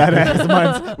Azmans wear. Yeah, the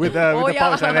Asmans with the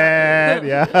pouch like that.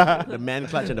 Yeah. The man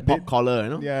clutch and the pop collar, you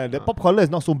know? Yeah, the pop collar is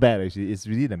not so bad actually. It's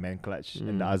really the man clutch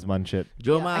and the Azman shirt.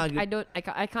 Yeah,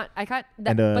 I can't.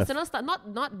 That personal style,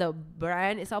 not the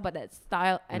brand itself, but that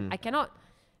style, and I cannot.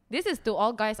 This is to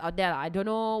all guys out there. I don't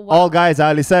know what. All guys,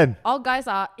 listen. All guys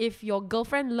are. If your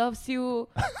girlfriend loves you,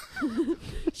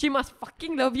 she must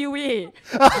fucking love you,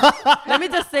 Let me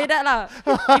just say that lah.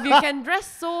 If you can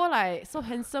dress so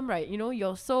handsome, right? You know,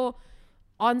 you're so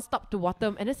on top to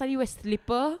bottom, and then suddenly you wear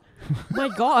slipper. My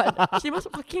God, she must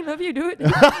fucking love you, dude.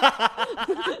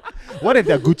 What if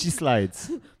they're Gucci slides?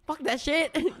 Fuck that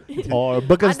shit. Or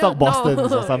Birkenstock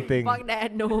Bostons or something. Fuck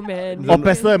that, no man. Or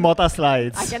Pestle and Mortar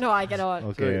slides. I cannot.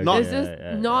 Okay. Not- It's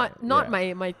just not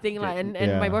my thing lah.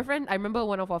 And my boyfriend, I remember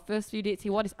one of our first few dates, he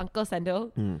wore his uncle's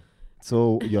sandal.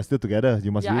 So you're still together.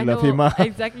 You must really I love know, him.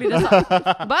 Exactly. That's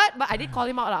but I did call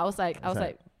him out lah. I was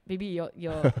like, baby, your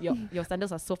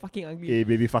sandals are so fucking ugly. Hey,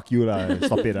 baby, fuck you lah.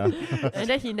 Stop it lah. And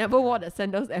then he never wore the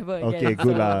sandals ever again. Okay,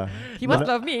 good lah. He must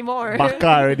love me more. Baka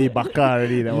already.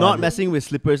 That Not one. messing with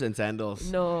slippers and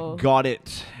sandals. No. Got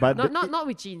it. But Not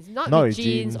with jeans. Not Not with with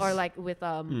jeans jeans. or like with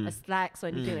a slacks or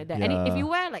anything like that. Yeah. And if you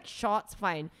wear like shorts,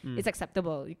 fine. It's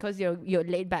acceptable because you're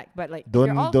laid back. But like if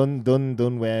you're all,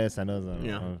 don't wear sandals.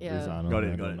 Yeah. Got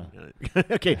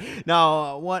it. Okay,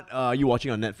 now what are you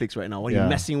watching on Netflix right now? What are you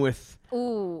messing with?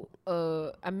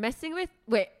 I'm messing with.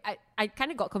 Wait, I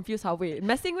kind of got confused halfway.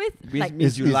 Messing with like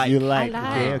Means you like. You like.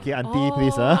 I Okay, auntie, Oh.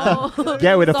 please.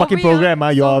 Get with the fucking program.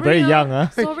 You're very young.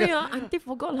 Sorry, auntie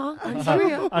forgot lah. I'm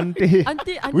sorry. Auntie.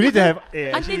 Auntie, We need to have.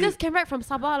 auntie just came back from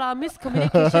Sabah lah.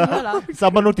 Miscommunication here lah.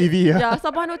 Sabah no TV. Yeah,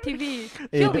 Sabah no TV.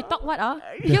 Here we talk what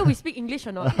Here we speak English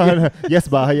or not? Yes,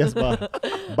 bah.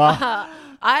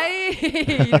 I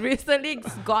recently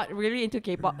got really into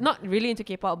K-pop. Not really into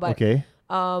K-pop, but Okay.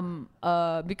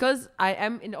 because I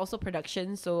am in also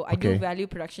production, so I do value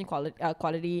production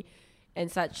quality and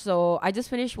such. So I just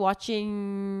finished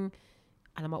watching.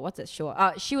 What's that show?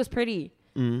 She Was Pretty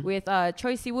with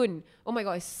Choi Siwon. Oh my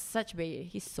God, he's such bae.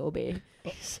 He's so bae.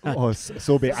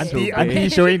 So big. Auntie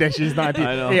showing that she's not auntie.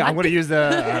 I know. Hey, I'm going to use the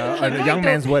young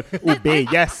man's word. Oh, bae.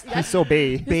 Yes, he's so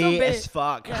bae. Bae as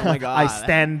fuck. Oh my God. I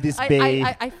stand this bae.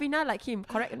 I finna like him,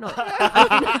 correct or not? I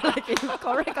finna like him,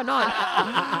 correct or not?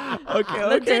 Okay.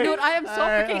 Legit, dude, I am so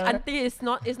freaking auntie. It's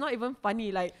not even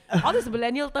funny. Like all these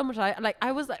millennial terms, right? Like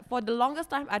I was like for the longest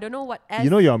time, I don't know what You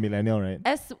know you're a millennial, right?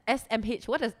 SMH.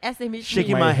 What does SMH mean?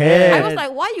 Shaking my head. I was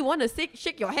like, why you want to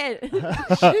shake your head?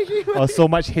 Or so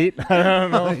much hate. I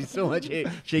don't know. So much hate.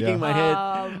 Shaking my head.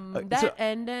 That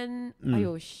and then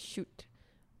ayo shoot.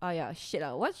 Oh yeah, shit.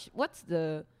 What's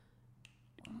the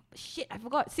shit, I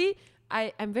forgot. See,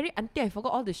 I'm very auntie. I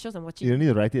forgot all the shows I'm watching. You need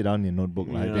to write it down in your notebook.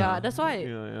 Yeah, that's why.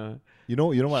 Yeah. You know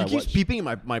what She I keeps watched? peeping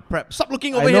in my prep. Stop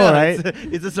looking over I know, here. right?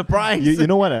 It's a surprise. You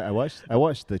know what I watched? I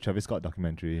watched the Travis Scott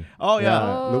documentary. Oh, yeah.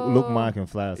 Look, Mark and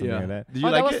Fly or something like that. Did you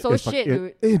that like was it? so It's shit,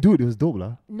 dude. Hey, dude, it was dope,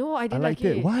 lah. No, I I didn't liked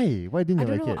like it. Why? Why didn't I you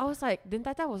don't like know. it? I was like, then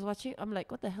Tata was watching. I'm like,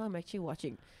 what the hell am I actually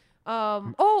watching?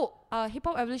 Hip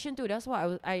Hop Evolution too. That's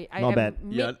what I Not am bad.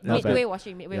 midway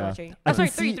watching. Yeah. Sorry, can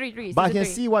three. see- But I can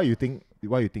season see why you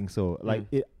think so. Like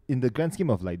it in the grand scheme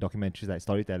of like documentaries, like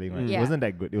storytelling, right? It Yeah. wasn't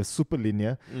that good. It was super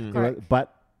linear. Correct.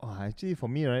 But actually, for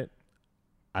me, right,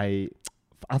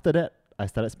 after that I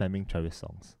started spamming Travis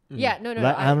songs. Yeah, no.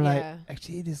 Like I'm like, yeah.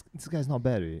 actually, this guy's not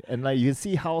bad, and like you can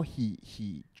see how he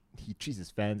treats his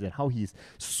fans and how he's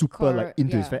super like Correct,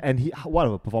 into his yeah. fans and what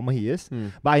a performer he is.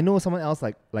 But I know someone else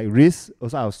like Riz.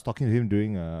 Also, I was talking to him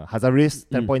during Hazard Riz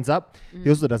 10 points up. He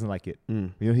also doesn't like it.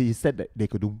 You know, he said that they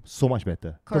could do so much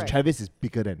better because Correct. Travis is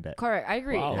bigger than that. Correct, I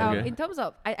agree. Wow, okay. In terms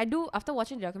of, I do, after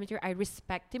watching the documentary, I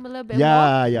respect him a little bit more.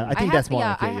 Yeah. I think have, that's more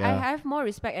like it. I Yeah. have more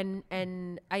respect,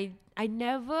 and I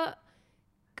never,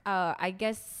 I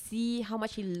guess, see how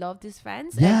much he loved his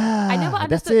fans. And Yeah, I never that's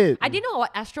understood. it. I didn't know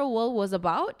what Astro World was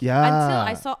about. Yeah.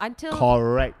 Until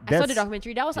Correct. I saw the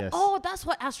documentary. That was like, yes. oh, that's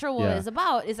what Astro World Yeah. is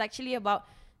about. It's actually about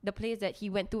the place that he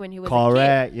went to when he was a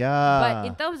Correct. kid. Yeah. But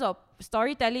in terms of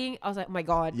storytelling, I was like, oh my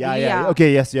god, yeah. really, Yeah.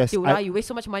 Okay. Yes. Dude, you waste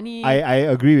so much money. I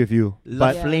agree with you.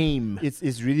 Love But flame.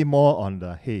 it's really more on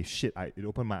the hey shit. It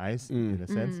opened my eyes in a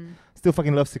sense. Still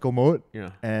fucking love sicko mode. Yeah.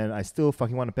 And I still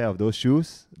fucking want a pair of those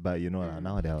shoes. But you know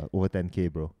now they're over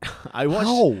 10K, bro. I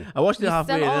watched it You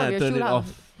halfway sell and all then I of your turned shoe it lah.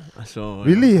 off. So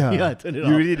Really? Yeah, I turned it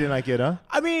You off. really didn't like it, huh?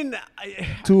 I mean,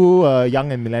 Too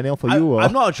young and millennial for you, or?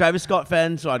 I'm not a Travis Scott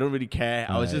fan, so I don't really care.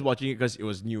 I was Alright. just watching it because it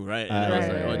was new, right? And I was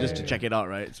Right, like, right, just to right. check it out,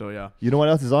 right? So yeah. You know what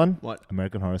else is on? What?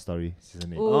 American Horror Story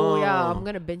season 8. Oh yeah, Oh. I'm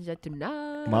gonna binge that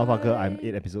tonight. Motherfucker, I'm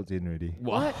 8 episodes in already.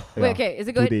 What? Yeah. Wait, okay, is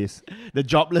it 2 good? days. The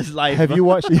jobless life. Have you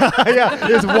watched? Yeah.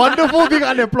 It's wonderful being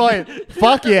unemployed.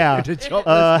 Fuck yeah. The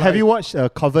jobless Have you life.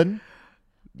 watched Coven?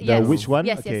 The Yes. which one?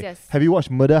 Yes, Okay. yes. Have you watched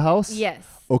Murder House? Yes.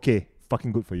 Okay,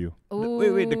 fucking good for you.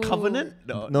 Wait, The Covenant?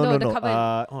 No, No, no, The no. Coven.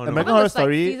 Oh, no. American Coven Horror was like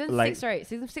Story, season like 6, right?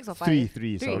 Season 6 or 5?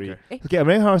 three. Sorry. Eh? Okay,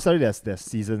 American Horror Story. There's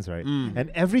seasons, right? And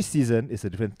every season is a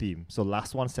different theme. So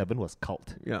last one, 7, was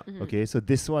cult. Yeah. Okay, so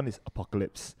this one is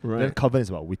apocalypse. Right. Then Coven is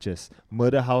about witches.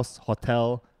 Murder House,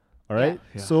 Hotel. All right.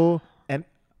 Yeah. So and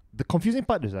the confusing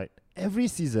part is right. Every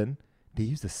season they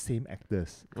use the same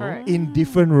actors Correct. in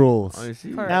different roles. I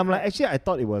see. Correct. And I'm like, actually, I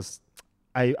thought it was.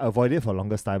 I avoided it for the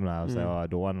longest time lah. I was like, oh, I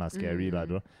don't want lah, scary lah.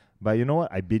 But you know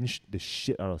what? I binged the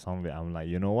shit out of some of it. I'm like,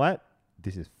 you know what?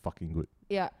 This is fucking good.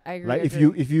 Yeah, I agree. Like I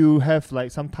agree. if you have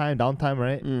like some downtime,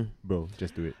 right, bro,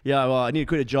 just do it. Yeah, well, I need to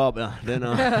quit a job. Then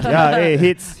Yeah, hey,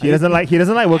 hits. He doesn't like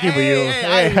working for you.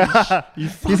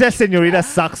 He says Senorita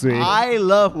sucks, way. I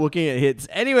love working at Hits.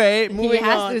 Anyway, he moving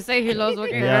has on. to say he loves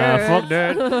working. Yeah, fuck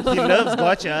that. He loves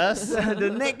gotchas. The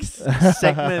next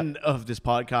segment of this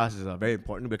podcast is very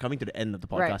important. We're coming to the end of the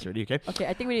podcast Right. already, okay? Okay,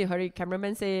 I think we need to hurry.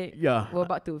 Cameraman say Yeah. we're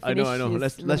about to I finish. know. his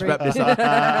Let's memory. wrap this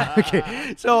up.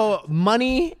 Okay. So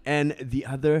money and the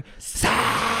other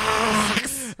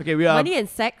sex. Okay, we are Money and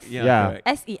sex. Yeah. correct.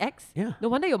 S-E-X? Yeah. No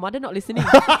wonder your mother not listening.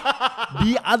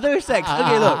 The other sex.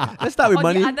 Okay, look. Let's start with Oh,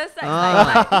 money. the other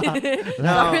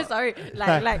sex. Sorry.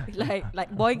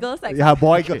 Like boy, girl sex. Yeah,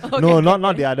 boy, girl. Okay, no, okay,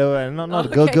 not the other one. Not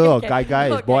Okay, girl, girl, okay. or guy.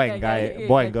 It's Okay, boy okay, and guy, okay,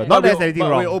 boy okay, and girl. okay. Not But there's anything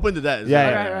wrong. We're open to that. Yeah,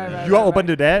 Right, you are right. open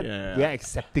to that. Yeah. We are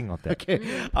accepting of that. Okay.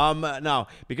 Now,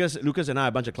 because Lucas and I are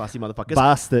a bunch of classy motherfuckers,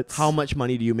 Bastards. how much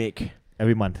money do you make?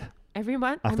 Every month Every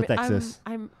month? After taxes.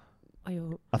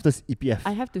 Ayo, after EPF.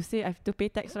 I have to say I have to pay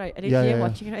tax, right? I think Yeah, here yeah, yeah.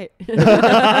 watching, right?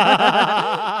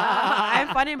 I'm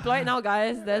unemployed now,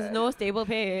 guys. There's no stable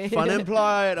pay. Fun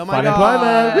employed. Oh my Fun god.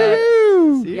 employment.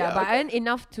 Woo! See, Yeah, but I earn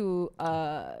enough to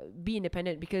be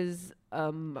independent because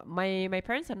my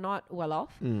parents are not well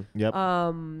off. Yep.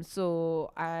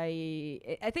 So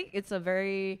I think it's a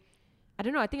very, I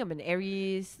don't know, I think I'm an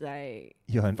Aries, like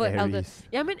You're an for elder. Aries.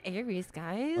 Yeah, I'm an Aries,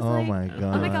 guys. Oh like, my god.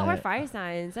 oh my god, we're fire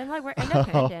signs. I'm like, we're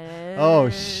independent. Oh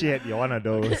shit, you're one of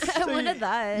those. I'm one of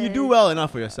those. You do well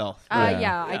enough for yourself. Yeah.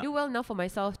 Yeah. I do well enough for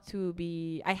myself to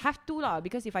be. I have to lah,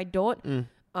 because if I don't,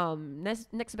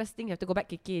 next best thing you have to go back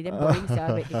KK. Then boring sia,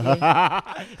 back KK.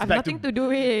 I have nothing to do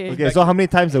with. Okay, so how many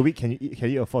times a week can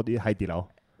you afford to eat Hai Di Lao?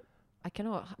 I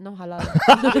cannot. No halal.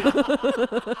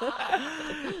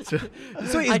 So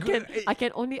it's good. I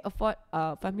can only afford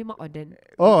Family Mart or then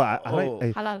Oh,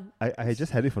 halal. I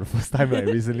just had it for the first time like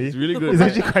recently. It's really good. It's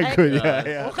actually quite good. Yeah,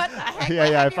 yeah. What the heck? Yeah, Why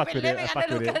yeah, I have you fuck been with it. living I fuck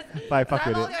under with it. Lucas? I fuck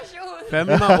with Sandals it. your shoes.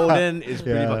 Family Mart Oden is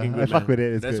pretty fucking good, I fuck man. with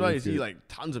it. It's That's good, why you it's see good. like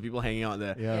tons of people hanging out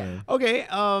there. Yeah. Okay,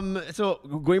 so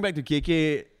going back to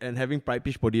KK and having pride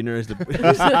fish for dinner is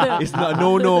it's not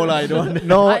no lah. I don't.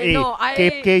 No,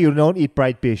 KK, you don't eat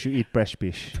pride fish, you eat fresh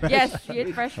fish. Yes, you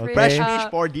eat fresh fish. Fresh fish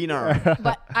for dinner.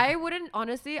 But I wouldn't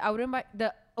buy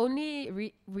the only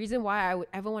reason why I would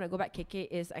ever want to go back KK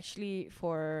is actually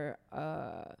for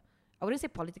I wouldn't say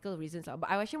political reasons, but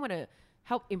I actually want to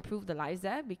help improve the lives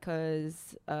there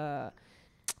because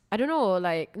I don't know,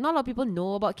 like not a lot of people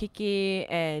know about KK,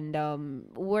 and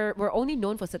we're only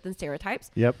known for certain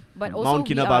stereotypes. Yep. But also Mount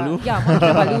Kinabalu. Mount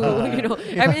Kinabalu. You know,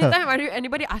 every time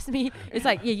anybody asks me, it's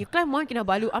like, yeah, you climb Mount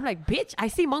Kinabalu. I'm like, bitch, I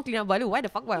see Mount Kinabalu. Why the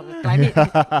fuck would I climb it?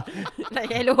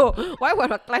 Like, hello, why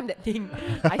would I climb that thing?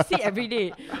 I see it every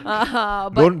day.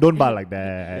 But Don't bar like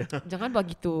that. Jangan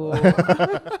begitu.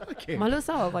 Okay. Malu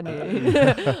sao kau ni.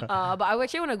 But I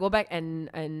actually want to go back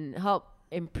and help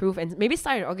improve and maybe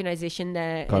start an organization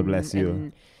there. God bless you.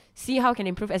 And see how can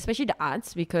improve, especially the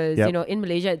arts, because Yep. you know, in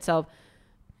Malaysia itself,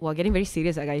 we're getting very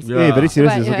serious, guys. Yeah. Hey, very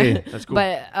serious. But, It's okay. That's cool.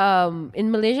 But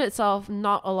in Malaysia itself,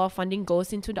 not a lot of funding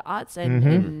goes into the arts,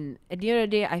 and at the end of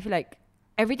the day, I feel like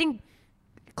everything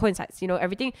coincides. You know,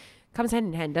 everything comes hand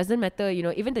in hand. Doesn't matter. You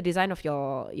know, even the design of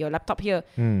your laptop here,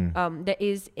 there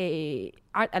is a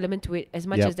art element to it as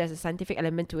much Yep. as there's a scientific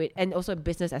element to it, and also a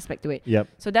business aspect to it. Yep.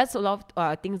 So that's a lot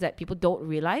of things that people don't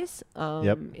realize.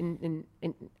 Yep. In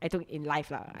I think in life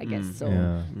lah, I guess. So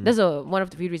Yeah. that's one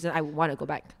of the few reasons I want to go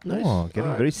back. Nice. Oh,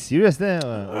 getting very serious there.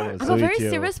 I'm a Zooey very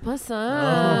Teo. serious person.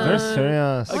 Oh, very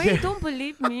serious. Why you don't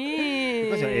believe me?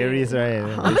 Because you're Aries, right?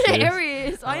 I'm Very an serious.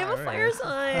 Aries. I am a fire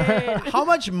sign. How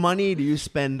much money do you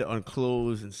spend on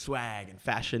clothes and swag and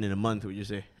fashion in a month, would you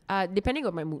say? Depending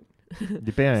on my mood.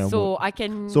 Depending on your So mood. I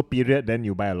can. So period, then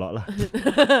you buy a lot lah.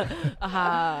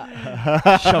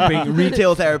 Shopping,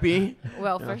 retail therapy.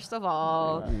 Well, first of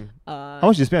all, How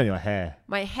much do you spend on your hair?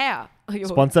 my hair. Aiyo.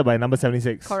 Sponsored by Number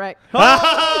 76. Correct.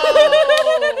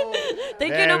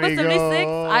 Thank you, There number we 76.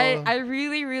 go. I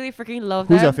really, really freaking love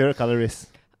Who's that. your favorite colorist?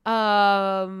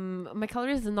 My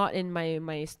colorist is not in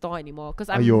my store anymore because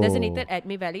I'm Aiyo. designated at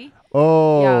May Valley.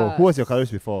 Oh, Yeah. who was your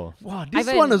colorist before? Wow, this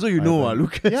Ivan. one also you know, Ivan.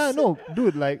 Lucas. Yeah, no,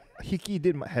 dude, like Hickey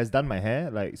has done my hair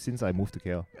like since I moved to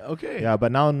KL. Okay. Yeah,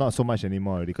 but now not so much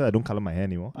anymore already because I don't color my hair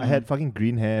anymore. I had fucking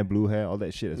green hair, blue hair, all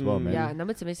that shit as well, man. Yeah,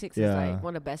 number 76 is Yeah. like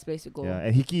one of the best places to go. Yeah,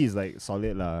 and Hickey is like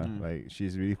solid lah. Like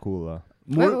she's really cool lah.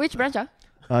 Which branch?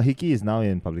 Hickey is now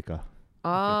in Publica. Oh,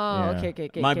 Yeah.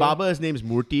 okay. My barber's name's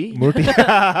Murti. Murti.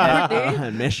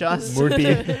 and Meshas.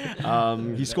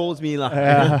 Murti. He scolds me lah.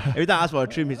 Every time I ask for a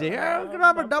trim, he say, "Yeah, can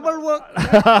I have a double work?"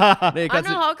 Then he I cuts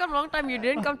know it. how come long time you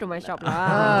didn't come to my shop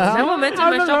lah. Never mention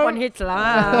my shop on hits lah.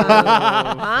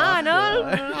 No.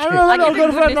 I give you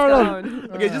good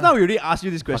discount. Okay, just now we already asked you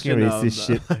this question. Fucking racist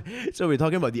shit. So we're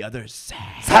talking about the other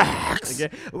sacks. Okay,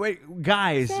 wait,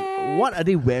 guys, what are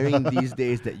they wearing these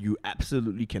days that you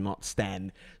absolutely cannot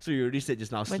stand? So you already said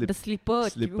just now, Like the slipper.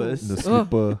 slippers. The Oh.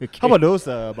 slipper. How about those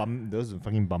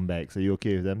fucking bum bags? Are you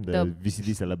okay with them? The The-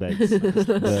 VCD seller bags.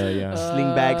 The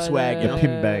Sling bag swag, the you know?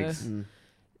 pimp bags.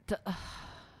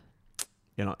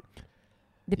 You're not.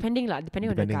 Depending on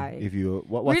the guy. If you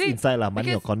what's Really? inside lah,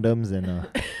 money or Because- condoms and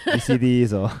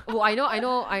VCDs or Oh, I know.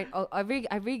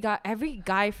 Every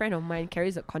guy friend of mine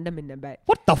carries a condom in their bag.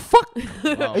 what the fuck?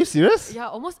 Wow. Are you serious? Yeah,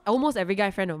 almost every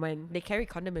guy friend of mine, they carry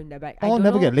condom in their bag. I Oh, don't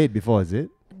never know, get laid before, is it?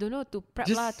 Don't know, to prep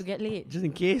Just- lah, to get laid. Just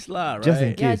in case lah, right? Just in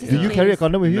Yeah, case. just Do in you carry a case.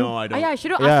 condom with you? No, I don't. Yeah, I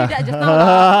should have Yeah. asked you that just now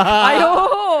lah. Ayo.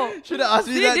 Should have asked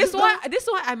me See, that. this just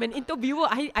now. why I'm an interviewer.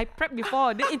 I prepped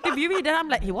before. They interview me, then I'm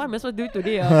like, hey, what am I supposed to do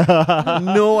today?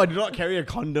 No, I do not carry a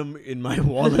condom in my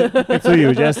wallet. So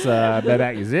you just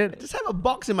back, is it? Just have a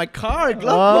box in my car, a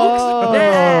glove Oh. box.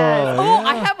 Yes. Oh, yeah.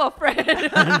 I have a friend.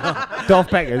 12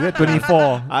 pack, is it?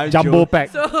 24. I'm Jumbo joking. pack.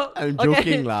 So I'm okay.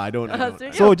 joking lah. I don't.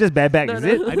 Speaking So of- just bareback, No, is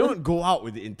no. it? I don't go out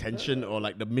with the intention or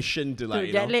like the mission to like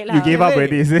to get late lah. You gave up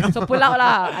already, is it? So pull out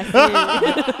lah. I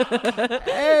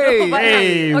see. Hey, But-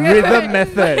 Hey, Okay, rhythm wait.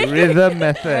 method, rhythm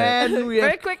method. and we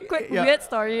Very have, quick Yeah. weird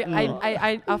story. Mm.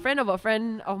 I a friend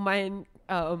of mine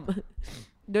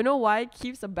don't know why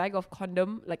keeps a bag of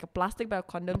condom, like a plastic bag of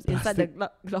condoms inside the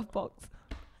glove box.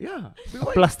 yeah.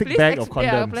 Plastic bag of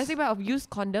Yeah, a condoms. plastic bag of used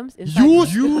condoms inside.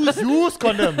 Use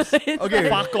condoms. Okay,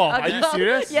 fuck off. Are you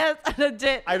serious? Yes,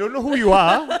 legit. I don't know who you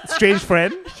are, strange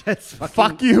friend. That's fucking,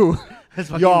 Fuck you. That's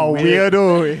fucking You're a weird.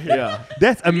 weirdo. Yeah.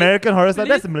 That's American horror story.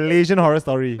 That's please- Malaysian horror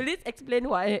story. Please explain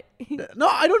why. No,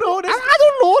 I don't know. That's, I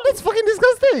don't know. That's fucking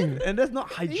disgusting. and that's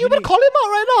not hygienic You better call him out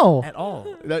right now. at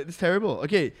all. That's terrible.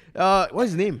 Okay.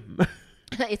 What's his name?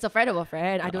 It's a friend of a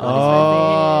friend. I don't know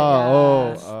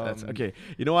Oh, his friend's name. Yeah. That's Okay,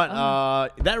 you know what?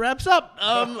 That wraps up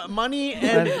money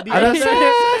and the other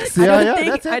sex.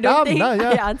 I don't think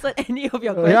I answered any of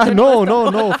your questions. Yeah,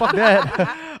 no, fuck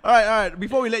that. All right.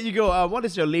 Before we let you go, what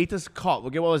is your latest cop?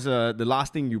 Okay, what was the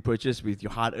last thing you purchased with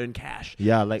your hard-earned cash?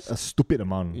 Yeah, like a stupid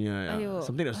amount. Yeah.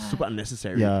 Something that's super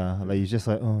unnecessary. Yeah, like you just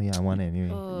like, oh yeah, I want it anyway.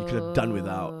 You could have done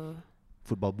without.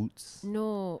 Football boots.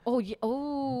 No. Oh, yeah.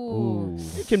 Oh.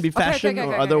 It can be fashion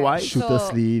or otherwise. Shooter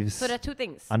sleeves. So there are two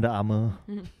things. Under Armour.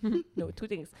 No, two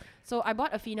things. So I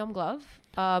bought a Phenom glove.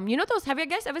 You know those? Have you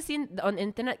guys ever seen on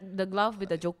internet the glove with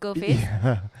the Joker face?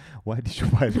 Yeah. Why did you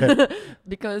buy that?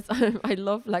 Because I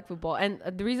love flag football, and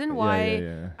the reason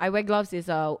why I wear gloves is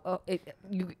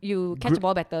you catch the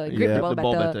ball better, grip the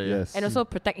ball better, yes. and also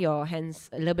protect your hands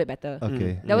a little bit better.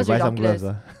 Okay. That was ridiculous.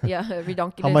 Gloves, Yeah,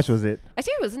 ridiculous. How much was it?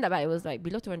 Actually, it wasn't that bad. It was like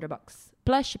below $200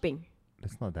 plus shipping.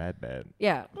 That's not that bad.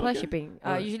 Yeah, plus shipping.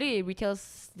 Usually it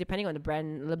retails, depending on the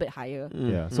brand, a little bit higher.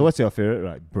 Yeah. So what's your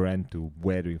favorite brand to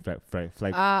wear during flag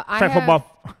football?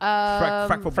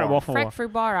 Flag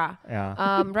football.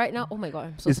 Yeah. Right now, oh my god,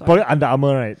 I'm so it's sorry. probably Under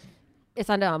Armour, right? It's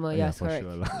Under Armour, yes, for correct.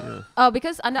 Sure,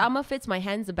 because Under Armour fits my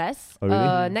hands the best. Oh,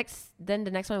 really? Then the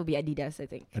next one will be Adidas, I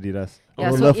think. Adidas. Yeah,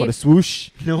 no so love for the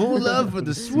swoosh. No love for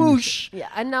the swoosh. Yeah,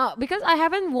 and now because I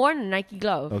haven't worn a Nike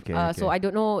glove, okay. So I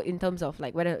don't know in terms of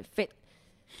like whether it fit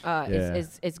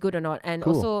is good or not. And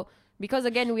also because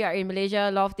again we are in Malaysia,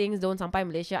 a lot of things don't sampai in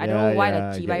Malaysia. I don't know why the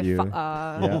Chibai fuck.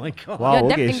 Oh my god! Wow, you're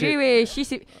damn angry way.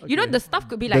 You know the stuff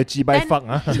could be like the Chibai fuck,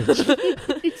 huh?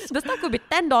 The stuff could be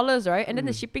 $10, right? And then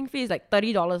the shipping fee is like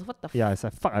 $30. What the fuck? Yeah, it's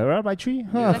like fuck. I rather buy 3.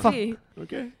 Huh, exactly.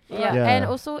 Okay. Yeah, and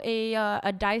also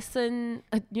a Dyson.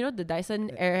 You know the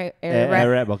Dyson Air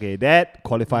wrap. Okay, that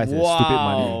qualifies as stupid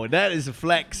money. Wow, that is a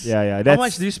flex. Yeah. How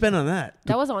much do you spend on that?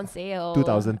 That was on sale.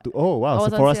 2002. Oh wow,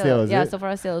 Sephora sale. Yeah,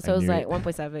 Sephora sale. So it was like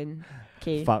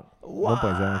 1.7K. Fuck.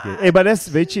 1.7K. Hey, but that's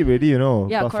very cheap already, you know.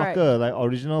 Yeah, but correct. Fucker, like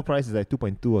original price is like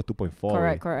 2.2 or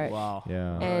 2.4. Correct. Wow.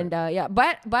 Yeah. And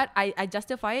but I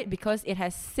justify it because it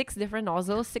has 6 different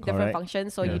nozzles, 6 different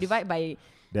functions. So you divide by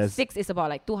 6 is about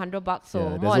like $200. So more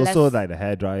or there's less. also like the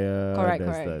hair dryer.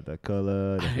 Correct. The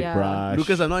curler, the hairbrush.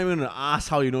 Lucas, I'm not even gonna ask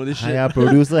how you know this shit. Yeah,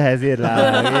 producer has it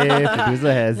lah. Okay,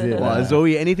 producer has it. Wow,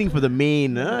 Zoe, anything for the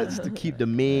main, just to keep the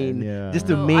main, just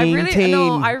to No, maintain.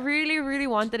 I really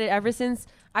wanted it ever since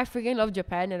I freaking love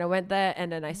Japan, and I went there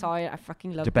and then I saw it. I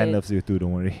fucking loved it. Japan loves you too,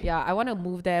 don't worry. Yeah, I want to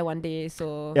move there one day.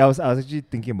 So yeah, I was actually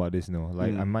thinking about this,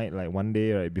 like I might like one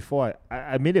day, right, before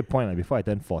I made a point, like before I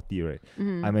turn 40, right,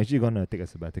 I'm actually gonna take a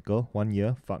sabbatical 1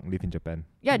 year, live in Japan.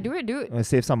 Yeah, do it.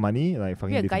 Save some money, like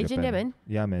fucking live in gaijin Japan. there, man.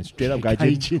 Yeah, man, straight up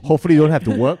gaijin. Hopefully you don't have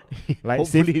to work. Like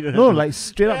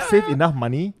straight up save enough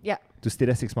money. Yeah. To stay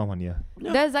there 6 months, 1 year.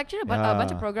 Yeah. There's actually a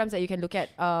bunch of programs that you can look at.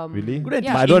 Really? But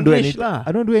I don't do anything.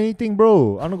 I don't do anything,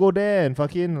 bro. I don't go there and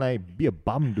fucking like be a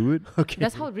bum, dude. Okay.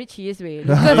 That's how rich he is, way.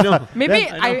 Maybe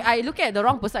I look at the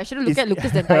wrong person. I shouldn't look at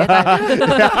Lucas the entire time.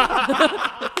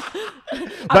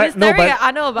 But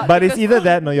Arnold, but it's either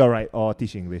that, no, you're right, or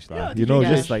teach English, lah. Yeah,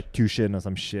 just like tuition or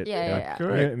some shit. Yeah.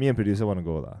 Correct. Me and producer want to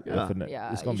go, lah.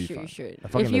 Yeah, it's gonna be fun. You should.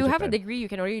 If you have a degree, you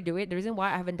can already do it. The reason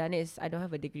why I haven't done it is I don't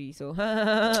have a degree, so.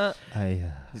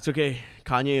 It's okay.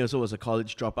 Kanye also was a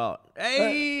college dropout.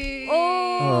 Hey!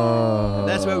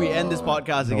 That's where we end this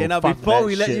podcast again. Now, before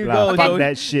we let you go, fuck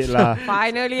that shit, lah.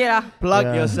 Finally, lah.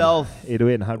 Plug yourself.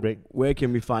 808 and Heartbreak. Where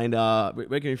can we find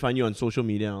you on social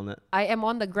media and all that? I am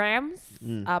on the grams.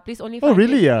 Please only find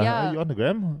really? me. Yeah. Are you on the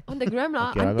gram? On the gram,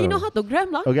 lah. Okay, Auntie know how to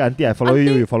gram, lah. Okay, Auntie, I follow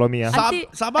you. You follow me,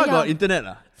 Sabah got internet,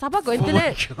 lah. Sabah got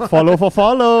internet. Follow for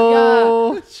follow.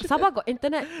 Yeah. Sabah got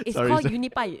internet. It's called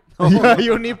Unipie.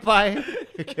 Unipie.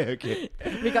 Okay.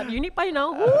 We got Unipie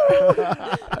now.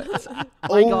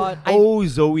 Oh my god.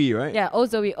 Zoe, right? Yeah,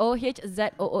 Zoe.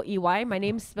 OHZOOEY. My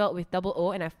name's spelled with double O,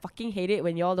 and I fucking hate it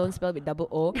when y'all don't spell with double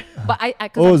O. But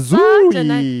I'm such a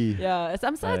nice,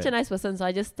 I'm such a nice person, so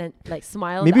I just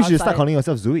smile. Maybe you should start calling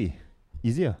yourself Zooey.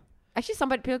 Easier. Actually, some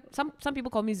people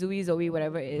call me Zoe,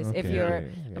 whatever it is. Okay, if you're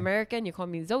American, you call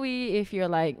me Zoe. If you're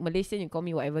like Malaysian, you call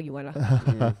me whatever you want.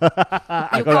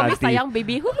 You call me sayang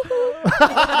baby.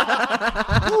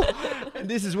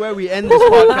 This is where we end this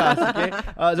podcast.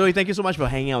 Okay, Zoe, thank you so much for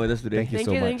hanging out with us today. Thank you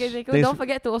so much. Thank you. Don't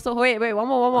forget to also wait, one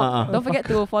more. Don't forget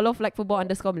to follow Flag Football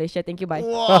 _Malaysia. Thank you. Bye.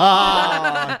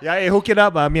 Yeah, hook it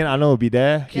up. Me and Arnold will be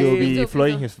there. He'll be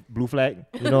flying his blue flag.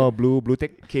 Blue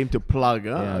tick. Came to plug.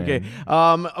 Okay.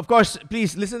 Of course,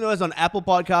 please listen to us on Apple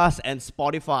Podcasts and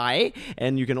Spotify,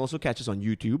 and you can also catch us on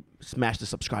YouTube. Smash the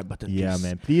subscribe button. Yeah, please.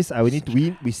 man.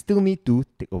 Please, we still need to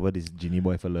take over this genie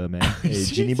boy fella, man. Hey,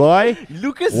 Genie boy.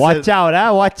 Lucas. Watch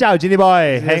out, watch out, Genie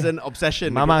boy. There's Hey, an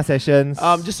obsession. Mama Sessions.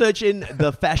 Just search in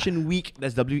the Fashion Week.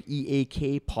 That's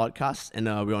WEAK podcast, and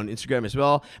we're on Instagram as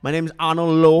well. My name is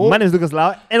Arnold Low. My name is Lucas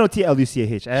Lau.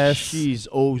 NOTLUCAHS. She's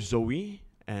Zoe,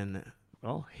 and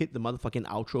well, hit the motherfucking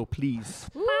outro, please.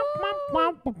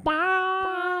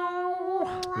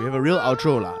 We have a real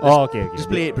outro, lah. Oh, okay. Just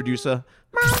play it, producer.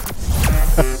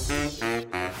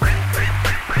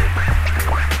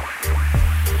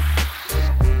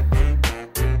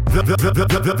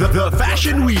 The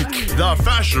Fashion Week. The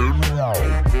Fashion